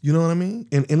 You know what I mean?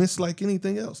 And it's like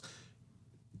anything else.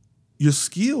 Your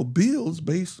skill builds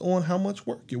based on how much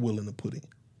work you're willing to put in,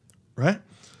 right?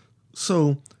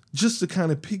 So just to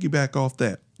kind of piggyback off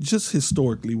that, just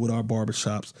historically with our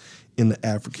barbershops in the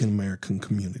African-American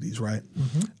communities, right?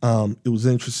 Mm-hmm. It was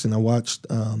interesting. I watched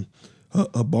a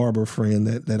barber friend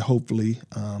that hopefully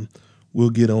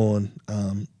we'll get on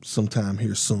sometime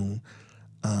here soon.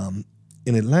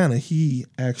 In Atlanta, he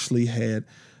actually had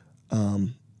a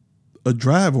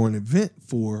drive or an event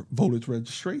for voters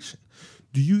registration.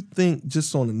 Do you think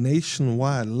just on a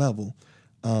nationwide level,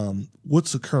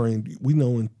 what's occurring? We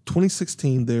know in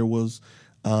 2016 there was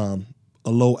a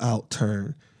low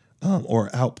outturn or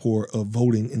outpour of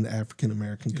voting in the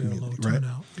African-American community, right?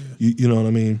 Turnout, You know what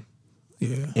I mean?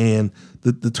 Yeah. And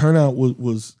the turnout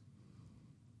was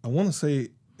I want to say,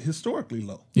 historically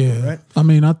low. Yeah. Right? I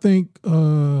mean, I think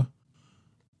more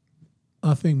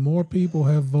people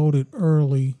have voted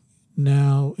early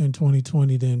now in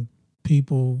 2020 than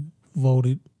people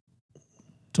voted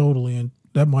totally, and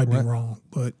that might be wrong,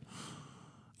 but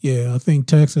yeah, I think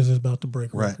Texas is about to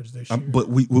break records this year. But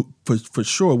we for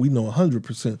sure, we know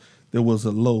 100% there was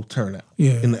a low turnout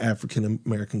in the African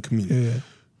American community. Yeah.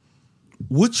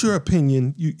 What's your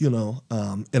opinion?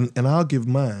 And I'll give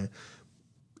mine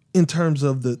in terms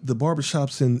of the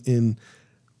barbershops in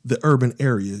the urban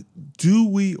area. Do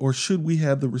we or should we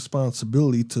have the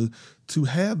responsibility to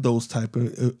have those type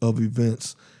of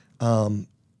events and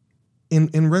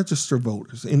register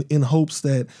voters in hopes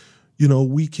that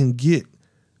we can get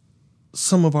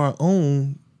some of our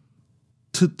own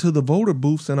to the voter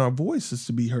booths and our voices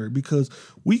to be heard, because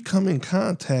we come in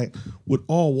contact with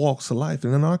all walks of life,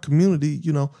 and in our community,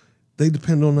 they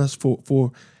depend on us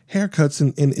for haircuts,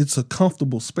 and it's a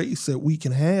comfortable space that we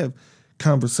can have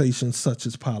conversations such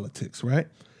as politics, right?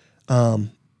 Do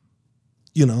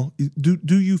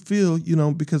you feel,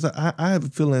 because I have a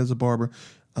feeling as a barber,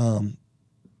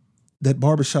 that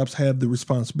barbershops have the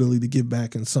responsibility to give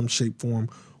back in some shape, form,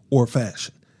 or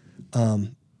fashion.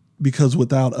 Because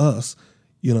without us,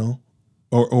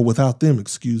 or without them,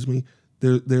 excuse me,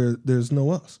 there's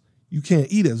no us. You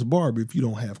can't eat as a barber if you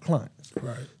don't have clients.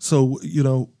 Right. So,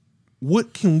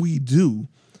 what can we do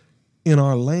in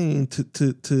our lane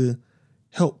to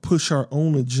help push our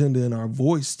own agenda and our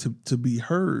voice to be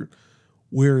heard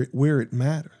where it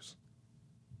matters?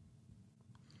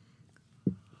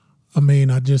 I mean,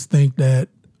 I just think that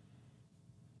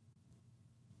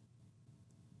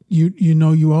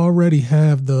you already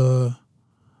have the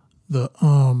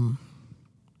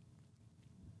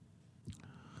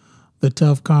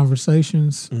tough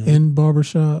conversations in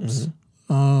barbershops.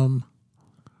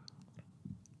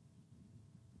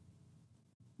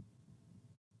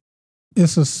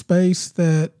 It's a space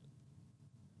that,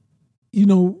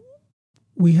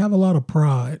 we have a lot of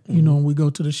pride. We go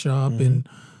to the shop and,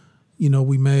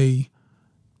 we may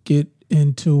get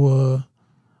into a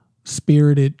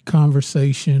spirited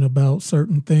conversation about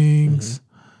certain things.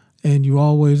 And you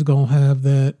always going to have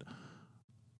that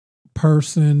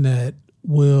person that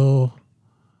will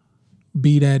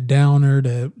be that downer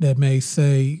that may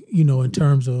say, in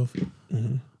terms of,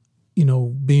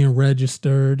 being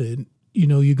registered, and,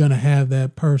 you're going to have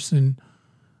that person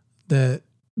that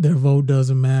their vote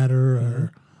doesn't matter,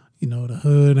 or, the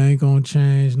hood ain't going to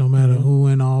change no matter who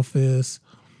in office.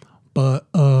 But,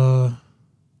 I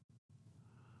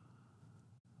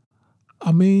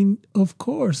mean, of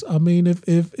course, if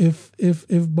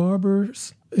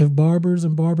barbers and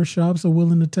barbershops are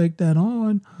willing to take that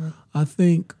on, right. I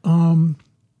think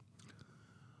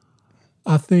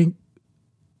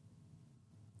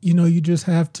you just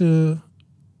have to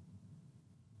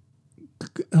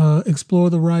explore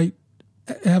the right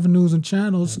avenues and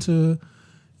channels to,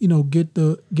 get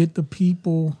the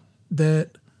people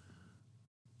that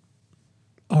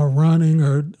are running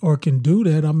or can do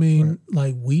that. I mean,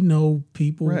 like, we know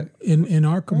people in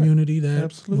our community that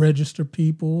Absolutely. register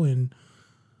people and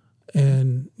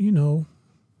I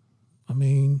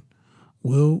mean,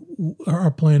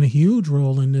 are playing a huge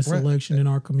role in this election in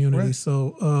our community. Right.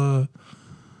 So,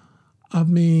 I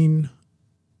mean,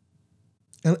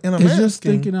 and I'm it's asking, just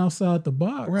thinking outside the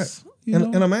box. Right.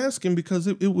 And I'm asking because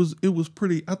it was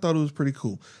pretty, I thought it was pretty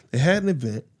cool. They had an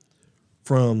event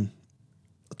from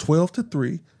 12 to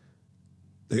 3.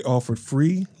 They offered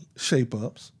free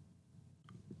shape-ups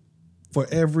for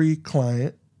every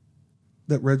client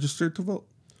that registered to vote.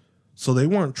 So they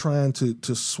weren't trying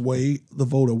to sway the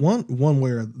voter one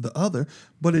way or the other,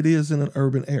 but it is in an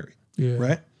urban area,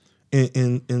 right?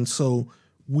 And so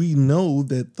we know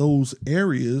that those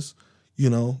areas,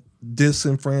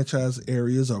 disenfranchised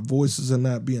areas, our voices are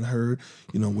not being heard.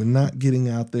 We're not getting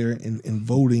out there and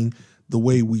voting the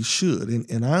way we should.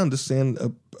 And I understand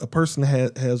a person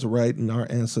has a right, and our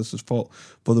ancestors fought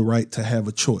for the right to have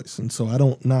a choice. And so I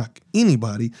don't knock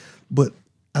anybody, but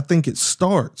I think it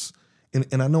starts,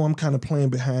 and I know I'm kind of playing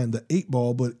behind the 8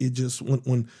 ball, but it just,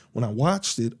 when I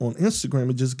watched it on Instagram,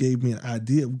 it just gave me an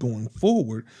idea of going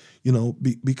forward,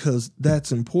 because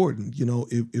that's important.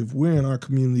 If we're in our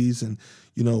communities and,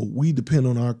 we depend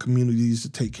on our communities to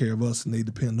take care of us and they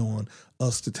depend on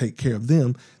us to take care of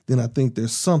them, then I think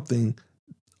there's something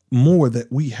more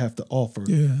that we have to offer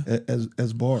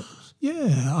as barbers.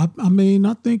 Yeah. I mean,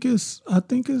 I think it's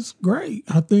great.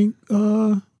 I think,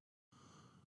 I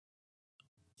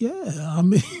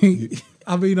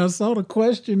mean, I saw the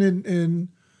question and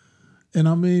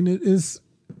I mean, it's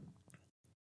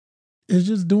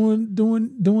just doing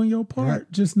your part,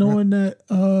 Right. just knowing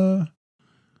that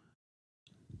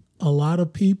a lot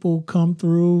of people come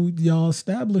through y'all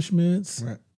establishments,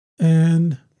 Right.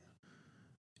 and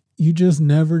you just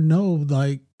never know,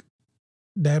 like,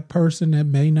 that person that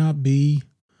may not be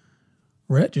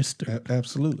registered.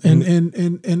 Absolutely.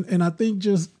 And I think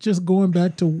just going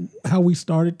back to how we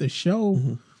started the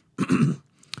show,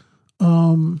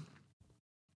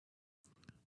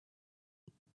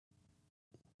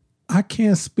 I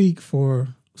can't speak for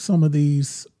some of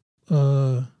these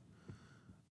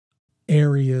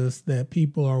areas that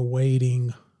people are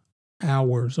waiting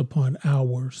hours upon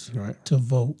hours to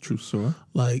vote. True story.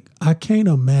 Like, I can't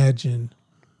imagine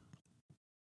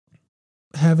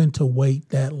having to wait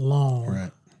that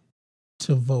long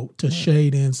to vote, to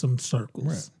shade in some circles.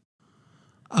 Right.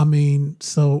 I mean,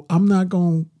 so I'm not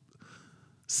going to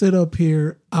sit up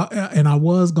here, and I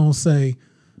was going to say,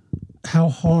 how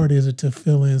hard is it to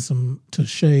fill in to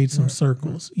shade some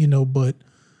circles, but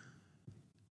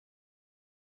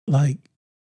like,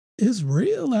 it's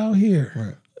real out here.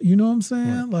 Right. You know what I'm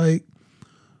saying? Right. Like,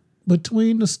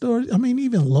 between the stories, I mean,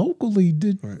 even locally,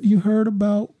 you heard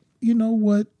about,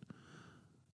 what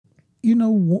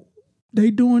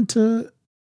they doing to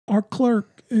our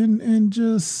clerk and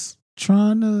just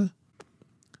trying to,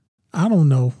 I don't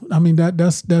know. I mean,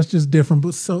 that's just different.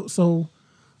 But so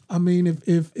I mean,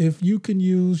 if you can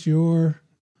use your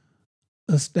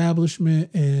establishment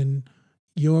and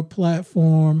your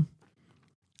platform,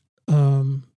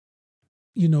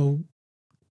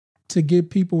 to get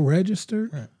people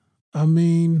registered, right. I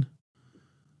mean,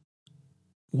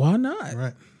 why not?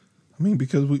 Right. I mean,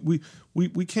 because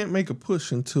we can't make a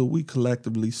push until we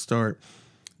collectively start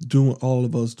all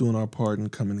of us doing our part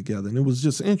and coming together. And it was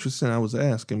just interesting. I was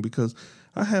asking because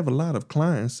I have a lot of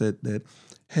clients that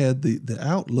had the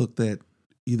outlook that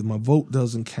either my vote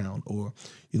doesn't count or,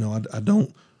 I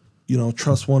don't,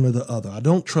 trust one or the other. I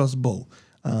don't trust both.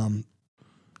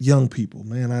 Young people,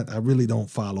 man, I really don't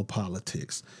follow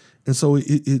politics. And so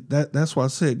that's why I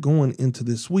said going into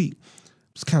this week, I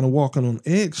was kind of walking on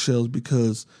eggshells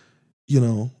because,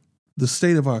 the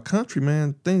state of our country,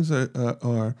 man, things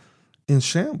are in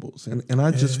shambles. And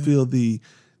I just feel the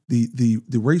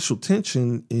racial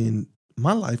tension in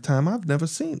my lifetime, I've never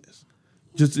seen this.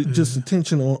 Just the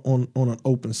tension on an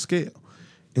open scale.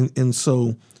 And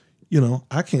so,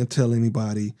 I can't tell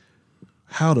anybody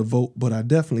how to vote, but I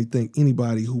definitely think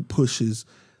anybody who pushes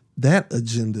that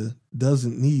agenda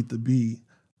doesn't need to be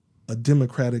a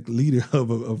democratic leader of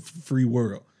a free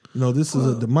world. This is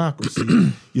a democracy,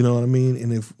 you know what I mean?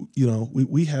 And if,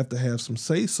 we have to have some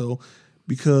say so,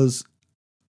 because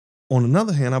on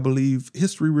another hand, I believe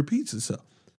history repeats itself.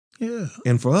 Yeah.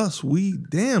 And for us, we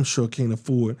damn sure can't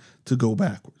afford to go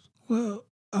backwards. Well,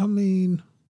 I mean,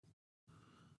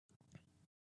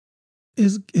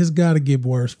 it's got to get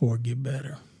worse before it get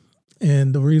better.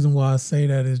 And the reason why I say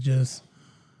that is just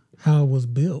how it was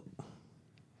built.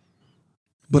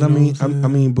 But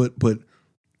but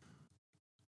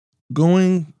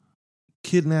going,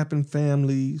 kidnapping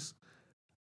families,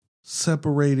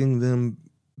 separating them,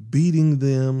 beating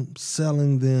them,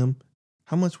 selling them,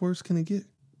 how much worse can it get?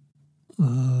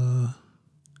 I'm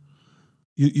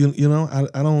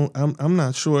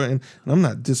not sure, and I'm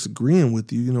not disagreeing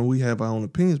with you. We have our own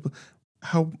opinions, but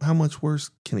how much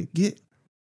worse can it get?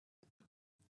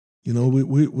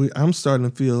 I'm starting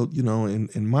to feel,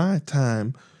 in my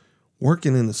time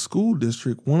working in the school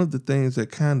district, one of the things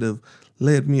that kind of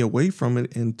led me away from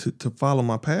it and to follow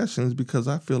my passion is because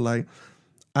I feel like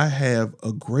I have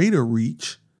a greater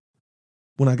reach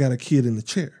when I got a kid in the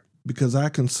chair because I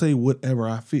can say whatever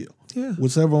I feel. Yeah.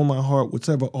 Whatever on my heart,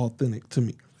 whatever authentic to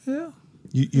me. Yeah.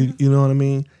 You know what I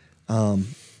mean?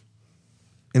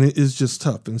 And it's just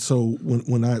tough. And so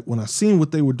when I seen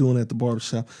what they were doing at the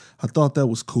barbershop, I thought that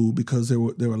was cool because there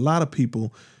were a lot of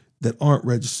people that aren't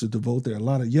registered to vote. There are a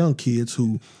lot of young kids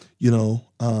who,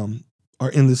 are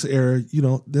in this era,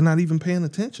 they're not even paying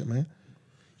attention, man.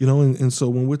 And so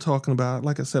when we're talking about,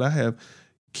 like I said, I have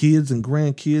kids and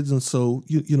grandkids. And so,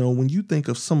 when you think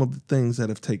of some of the things that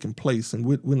have taken place, and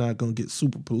we're not going to get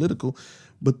super political,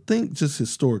 but think just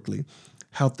historically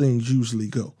how things usually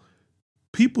go.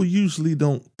 People usually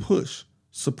don't push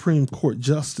Supreme Court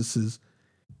justices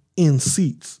in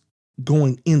seats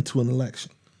going into an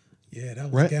election. Yeah,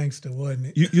 that was right? gangster,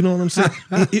 wasn't it? You know what I'm saying?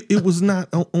 it was not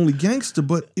only gangster,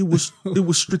 but it was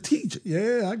strategic.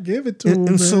 Yeah, I give it to him.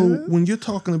 And so when you're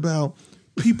talking about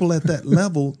people at that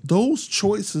level, those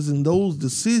choices and those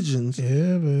decisions,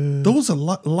 yeah, man, those are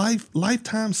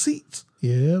lifetime seats.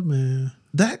 Yeah, man.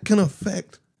 That can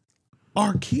affect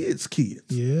our kids' kids.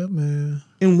 Yeah, man.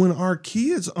 And when our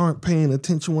kids aren't paying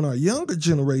attention, when our younger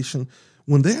generation,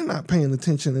 when they're not paying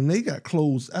attention and they got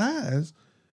closed eyes,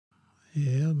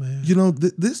 yeah, man.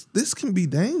 This can be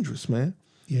dangerous, man.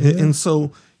 Yeah. And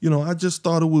so, I just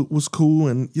thought it was cool,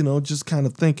 and just kind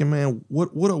of thinking, man,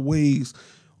 what are ways,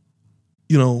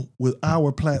 with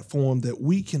our platform that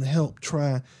we can help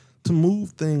try to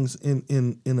move things in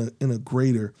a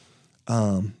greater,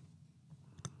 in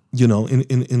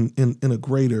a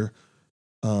greater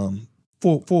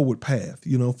forward path.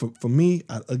 For me,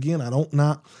 I don't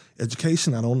knock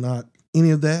education. I don't knock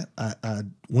any of that. I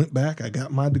went back. I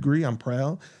got my degree. I'm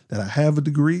proud that I have a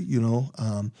degree.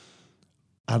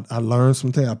 I learned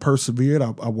some things. I persevered.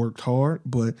 I worked hard.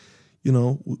 But,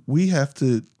 we have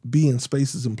to be in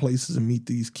spaces and places and meet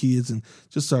these kids and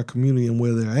just our community and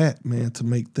where they're at, man, to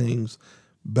make things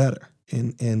better.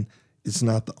 And it's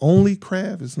not the only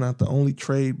craft. It's not the only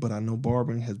trade. But I know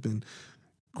barbering has been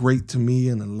great to me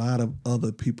and a lot of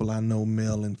other people I know,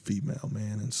 male and female,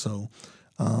 man. And so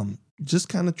just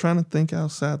kind of trying to think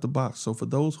outside the box. So for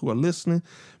those who are listening,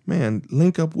 man,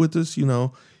 link up with us.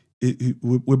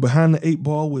 We're behind the 8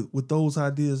 ball with those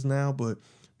ideas now, but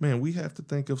man, we have to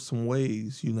think of some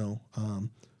ways,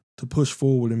 to push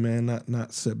forward and man,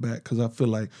 not sit back. Cause I feel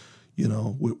like, You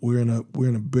know, we're in a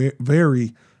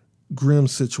very grim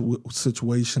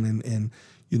situation, and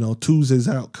you know, Tuesday's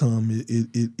outcome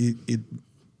it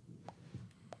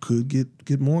could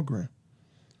get more grim.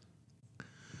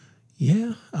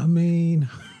 Yeah, I mean,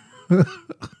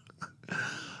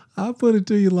 I'll put it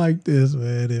to you like this,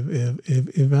 man.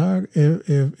 If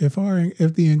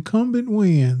the incumbent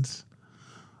wins,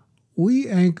 we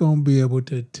ain't gonna be able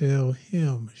to tell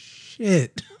him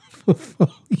shit for 4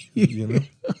 years. You know,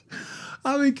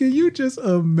 I mean, can you just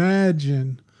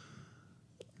imagine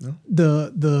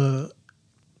the?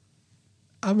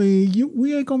 I mean,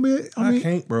 we ain't gonna be. I mean,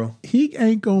 can't, bro. He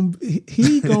ain't gonna.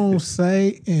 He gonna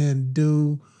say and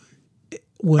do.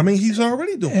 I mean, he's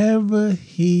already doing whatever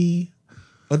he.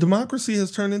 A democracy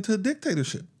has turned into a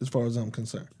dictatorship, as far as I'm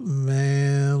concerned.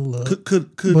 Man, look.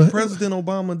 Could President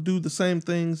Obama do the same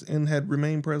things and had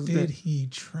remained president? Did he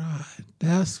try?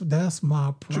 That's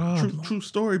my problem. True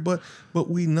story. But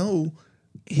we know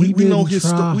we know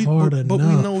historically, but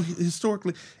we know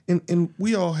historically, and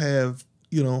we all have,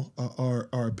 you know,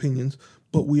 our opinions,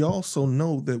 but we also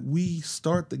know that we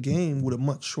start the game with a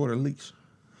much shorter leash.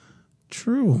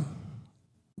 True,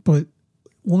 but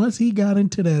once he got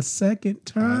into that second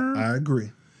term, I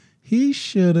agree. He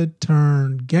should have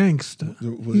turned gangster.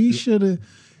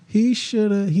 He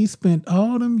spent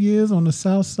all them years on the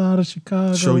south side of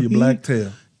Chicago. Show your black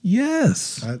tail.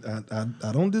 Yes.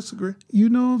 I don't disagree. You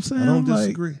know what I'm saying? I don't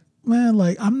disagree. Man,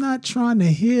 like, I'm not trying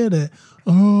to hear that,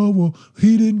 oh, well,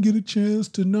 he didn't get a chance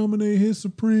to nominate his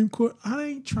Supreme Court. I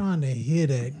ain't trying to hear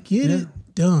that. Get it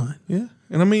done. Yeah.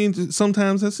 And I mean,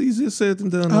 sometimes that's easier said than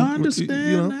done. I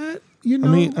understand that. You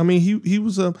know, I mean, he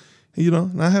was up. You know,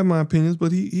 and I have my opinions,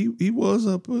 but he was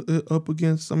up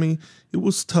against. I mean, it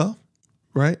was tough,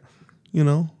 right? You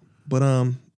know, but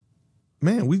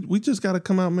man, we just got to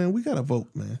come out, man. We got to vote,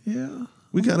 man. Yeah,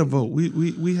 we got to vote.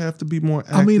 We have to be more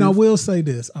active. I mean, I will say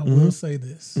this. I will say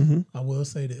this.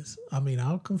 I mean,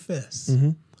 I'll confess.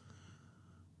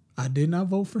 I did not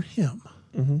vote for him,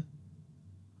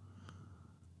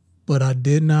 but I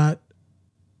did not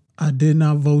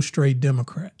vote straight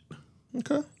Democrat.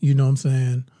 Okay. You know what I'm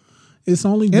saying? It's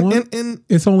only one.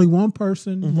 It's only one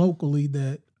person locally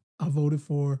that I voted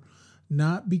for,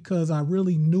 not because I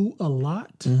really knew a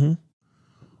lot,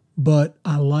 but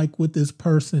I like what this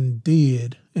person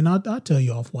did, and I'll tell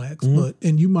you off wax. But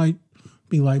and you might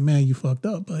be like, "Man, you fucked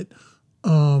up," but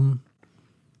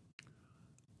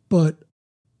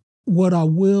what I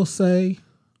will say,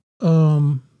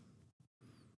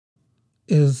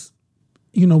 is,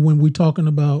 you know, when we talking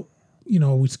about, you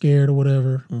know, are we scared or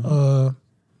whatever?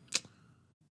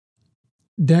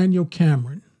 Daniel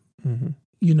Cameron,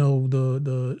 you know,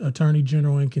 the Attorney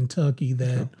General in Kentucky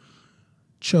that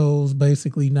chose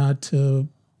basically not to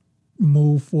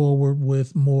move forward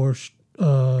with more,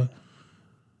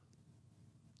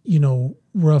 you know,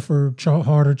 rougher,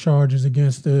 harder charges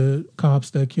against the cops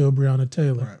that killed Breonna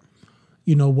Taylor. Right.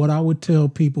 You know, what I would tell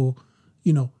people,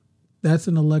 you know, that's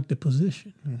an elected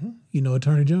position. You know,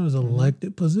 Attorney General is an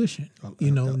elected position.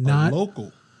 You know, not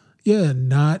local. Yeah,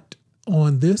 not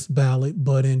on this ballot,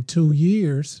 but in 2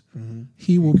 years,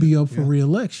 he will be up for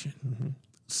reelection.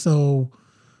 So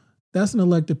that's an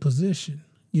elected position.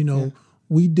 You know,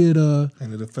 we did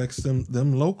and it affects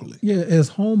them locally. Yeah,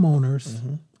 as homeowners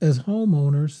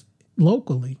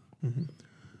locally,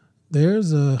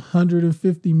 there's a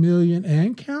 $150 million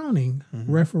and counting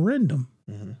referendum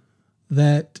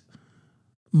that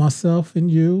myself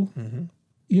and you,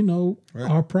 you know,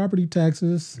 our property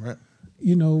taxes,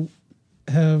 you know,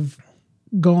 have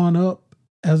gone up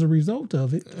as a result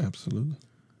of it. Absolutely.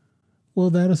 Well,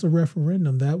 that is a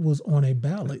referendum. That was on a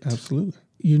ballot. Absolutely.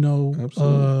 You know,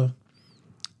 absolutely.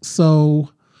 So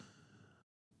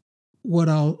what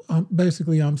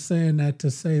I'm saying that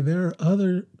to say there are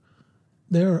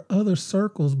other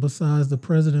circles besides the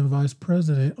president and vice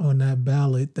president on that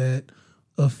ballot that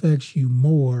affects you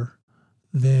more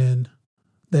than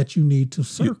that you need to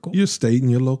circle. Your state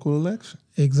and your local election.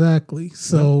 Exactly.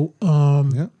 So,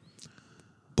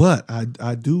 But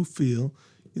I do feel,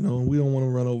 you know, and we don't want to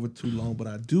run over too long, but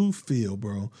I do feel,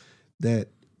 bro, that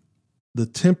the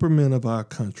temperament of our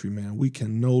country, man, we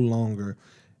can no longer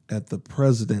at the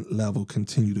president level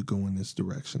continue to go in this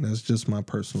direction. That's just my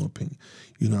personal opinion.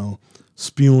 You know,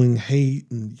 spewing hate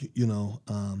and, you know,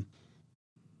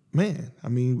 man, I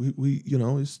mean, we you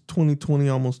know, it's 2020,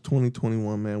 almost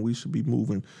 2021, man. We should be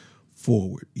moving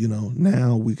forward. You know,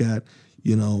 now we got,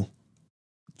 you know,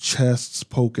 chests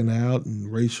poking out and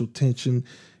racial tension,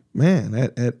 man,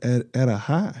 at a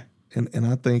high. And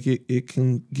I think it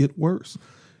can get worse.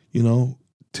 You know,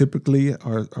 typically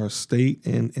our state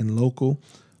and local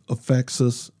affects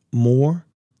us more,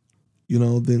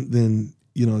 than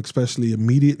especially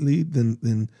immediately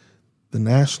than the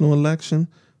national election.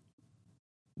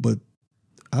 But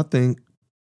I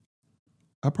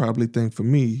probably think for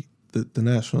me that the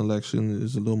national election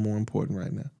is a little more important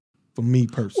right now, for me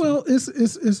personally. Well,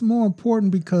 it's more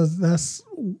important because that's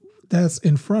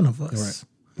in front of us.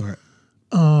 Right.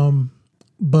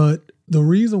 But the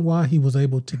reason why he was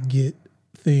able to get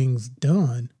things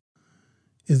done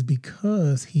is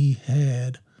because he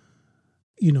had,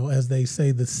 as they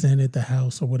say, the Senate, the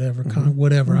House, or whatever,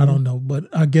 whatever. I don't know, but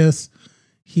I guess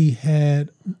he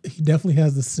definitely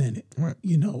has the Senate. Right.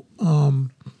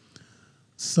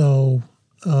 So,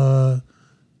 and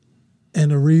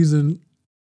the reason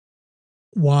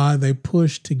why they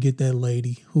pushed to get that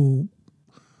lady who,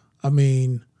 I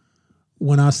mean,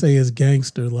 when I say is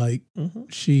gangster, like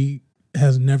she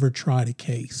has never tried a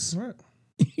case. Right.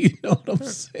 You know what I'm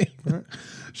saying? Right.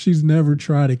 She's never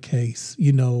tried a case,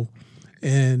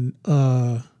 and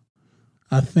I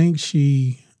think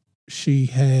she's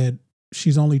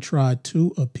only tried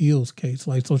 2 appeals cases.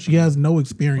 Like, so she has no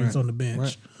experience on the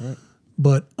bench. Right.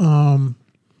 But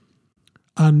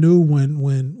I knew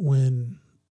when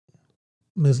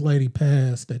Miss Lady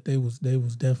passed that they was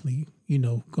definitely,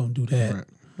 gonna do that.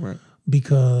 Right.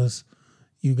 Because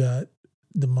you got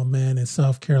my man in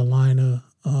South Carolina,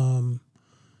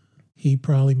 he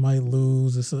probably might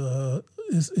lose. It's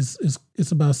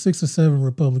about 6 or 7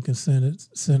 Republican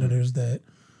senators that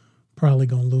probably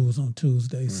gonna lose on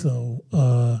Tuesday. So,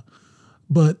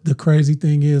 but the crazy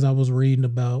thing is, I was reading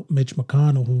about Mitch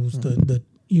McConnell, who's the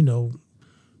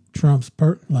Trump's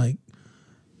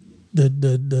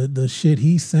the shit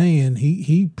he's saying.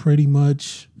 He pretty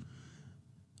much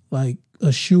like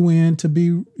a shoe-in to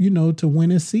be, to win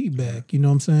his seat back. You know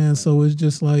what I'm saying? So it's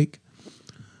just like,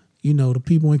 the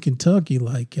people in Kentucky,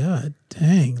 like, God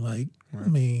dang, like, I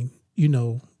mean,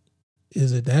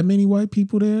 is it that many white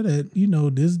people there that,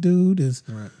 this dude has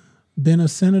been a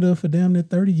senator for damn near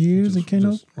 30 years and can't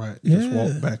just walk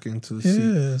back into the seat.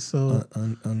 Yeah, so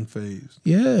unfazed.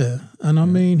 Yeah. And I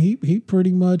mean, he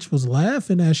pretty much was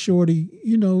laughing at Shorty,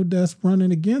 that's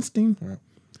running against him. Right.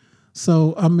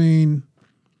 So, I mean,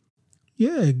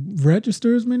 yeah,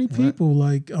 register as many people.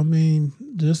 Like, I mean,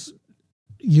 just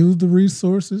use the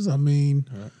resources. I mean,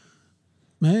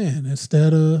 man,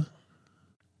 instead of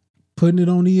putting it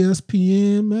on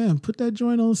ESPN, man, put that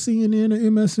joint on CNN or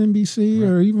MSNBC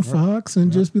or even Fox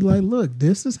and just be like, look,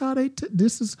 this is how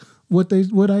this is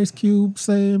what Ice Cube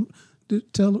saying.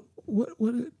 Tell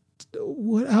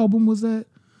what album was that?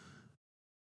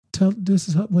 This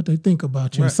is what they think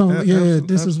about you. Right.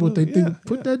 This is what they think. Yeah,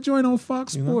 put that joint on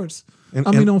Fox Sports.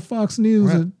 And on Fox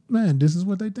News. And man, this is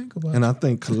what they think about. And I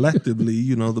think collectively,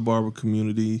 the barber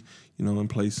community, in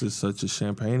places such as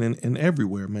Champaign and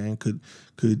everywhere, man, could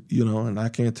and I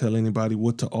can't tell anybody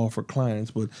what to offer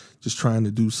clients, but just trying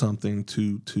to do something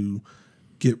to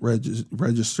get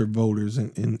registered voters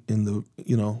in the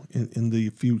in the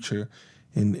future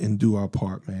and do our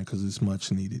part, man, because it's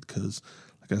much needed. Because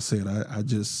like I said, I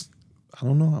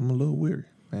don't know, I'm a little weary,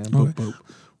 man. Okay.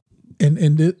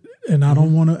 And I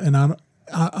don't want to, and I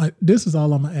this is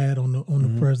all I'm gonna add on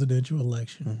the presidential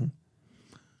election.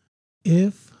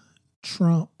 If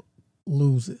Trump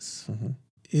loses,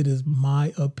 it is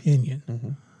my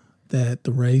opinion that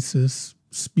the racist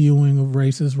spewing of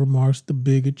racist remarks, the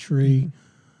bigotry,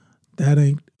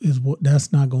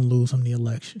 that's not gonna lose him the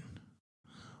election.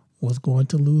 What's going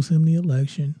to lose him the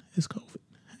election is COVID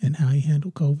and how he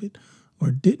handled COVID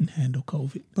or didn't handle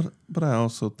COVID. But I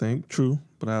also think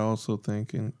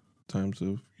in terms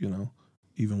of,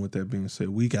 even with that being said,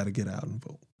 we got to get out and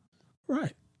vote.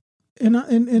 Right. And I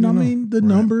mean, the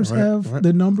numbers have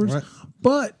the numbers,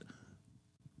 but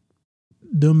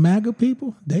the MAGA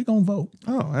people, they going to vote.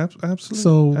 Oh, absolutely.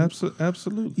 So,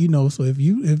 absolutely. So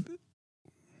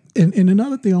and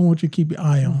another thing I want you to keep your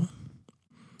eye on,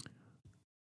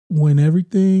 when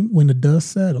the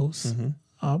dust settles,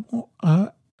 I'm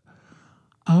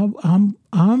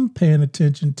paying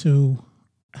attention to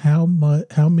how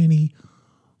many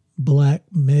black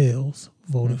males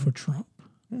voted for Trump,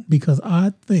 because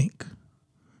I think,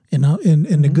 and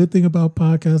the good thing about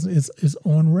podcasting is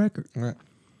on record. Right.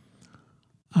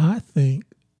 I think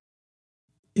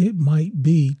it might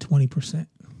be 20%.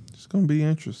 It's going to be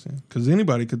interesting because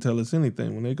anybody could tell us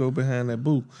anything when they go behind that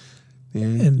booth.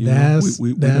 And that's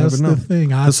the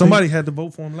thing. Somebody had to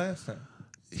vote for him last time.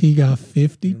 He got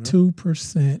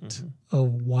 52%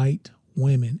 of white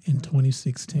women in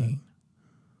 2016.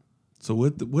 So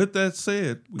with that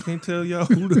said, we can't tell y'all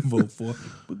who to vote for,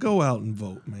 but go out and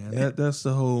vote, man. That's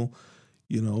the whole,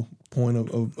 point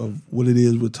of what it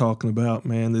is we're talking about,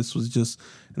 man. This was just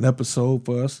an episode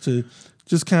for us to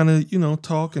just kind of,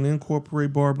 talk and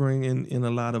incorporate barbering in a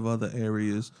lot of other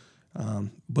areas,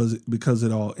 but because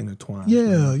it all intertwines.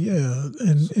 Yeah, man. yeah.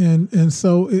 And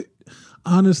so it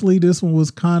honestly, this one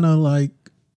was kind of like,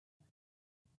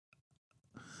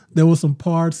 there was some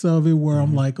parts of it where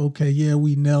I'm like, okay, yeah,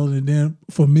 we nailed it. And then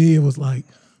for me, it was like,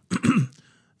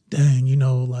 dang,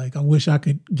 like I wish I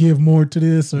could give more to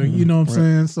this, or you know what I'm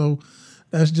saying? So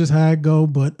that's just how it go.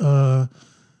 But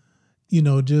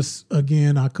just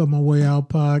again, I Cut My Way Out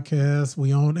podcast.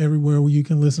 We own everywhere where you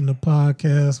can listen to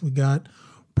podcasts. We got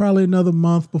probably another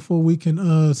month before we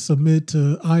can submit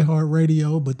to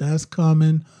iHeartRadio, but that's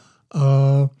coming.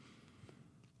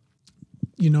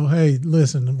 Hey,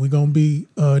 listen, we're gonna be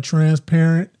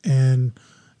transparent and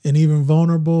even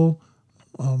vulnerable.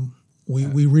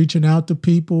 We reaching out to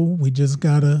people. We just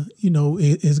gotta,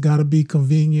 it's gotta be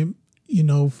convenient,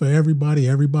 for everybody.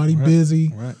 Everybody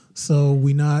busy, right. So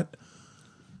we not,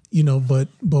 but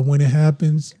when it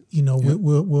happens,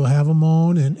 we'll have them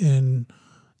on, and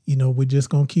we're just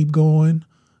gonna keep going.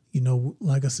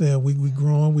 Like I said, we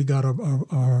growing. We got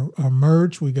our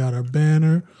merch. We got our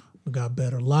banner. We got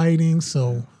better lighting,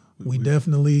 so we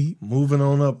definitely moving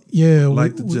on up. Yeah,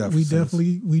 like the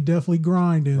Jeffersons. we definitely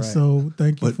grinding. Right. So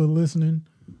thank you for listening.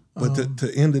 But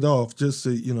to end it off, just so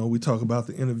we talk about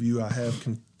the interview. I have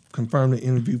confirmed the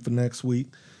interview for next week.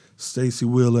 Stacey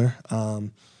Wheeler,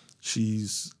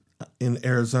 she's in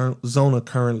Arizona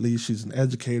currently. She's an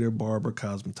educator, barber,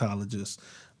 cosmetologist.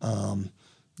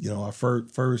 Our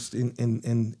first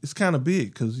and it's kind of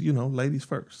big because ladies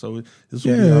first. So this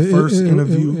will be our first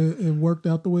interview. It worked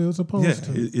out the way it was supposed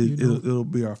to. It'll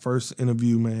be our first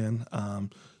interview, man.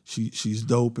 She's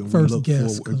dope, and first we look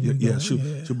guest, forward.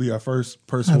 She'll be our first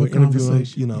person we're interviewing.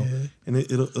 And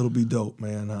it'll be dope,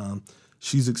 man.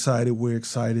 She's excited. We're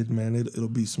excited, man. It'll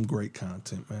be some great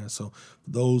content, man. So for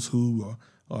those who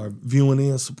are viewing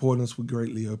in, supporting us, we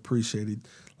greatly appreciate it.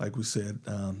 Like we said,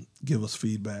 give us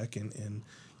feedback and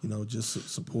just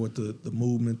support the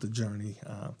movement, the journey.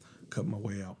 Cut My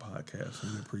Way Out podcast,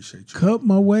 and we appreciate you. Cut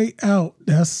My Way Out.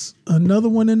 That's another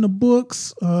one in the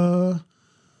books. We're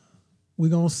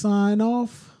gonna sign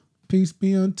off. Peace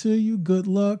be unto you. Good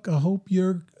luck. I hope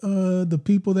the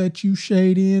people that you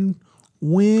shade in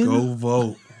win. Go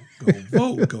vote. Go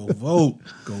vote. Go vote.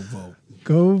 Go vote.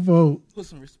 Go vote. Put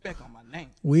some respect on my name.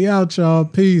 We out, y'all.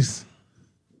 Peace.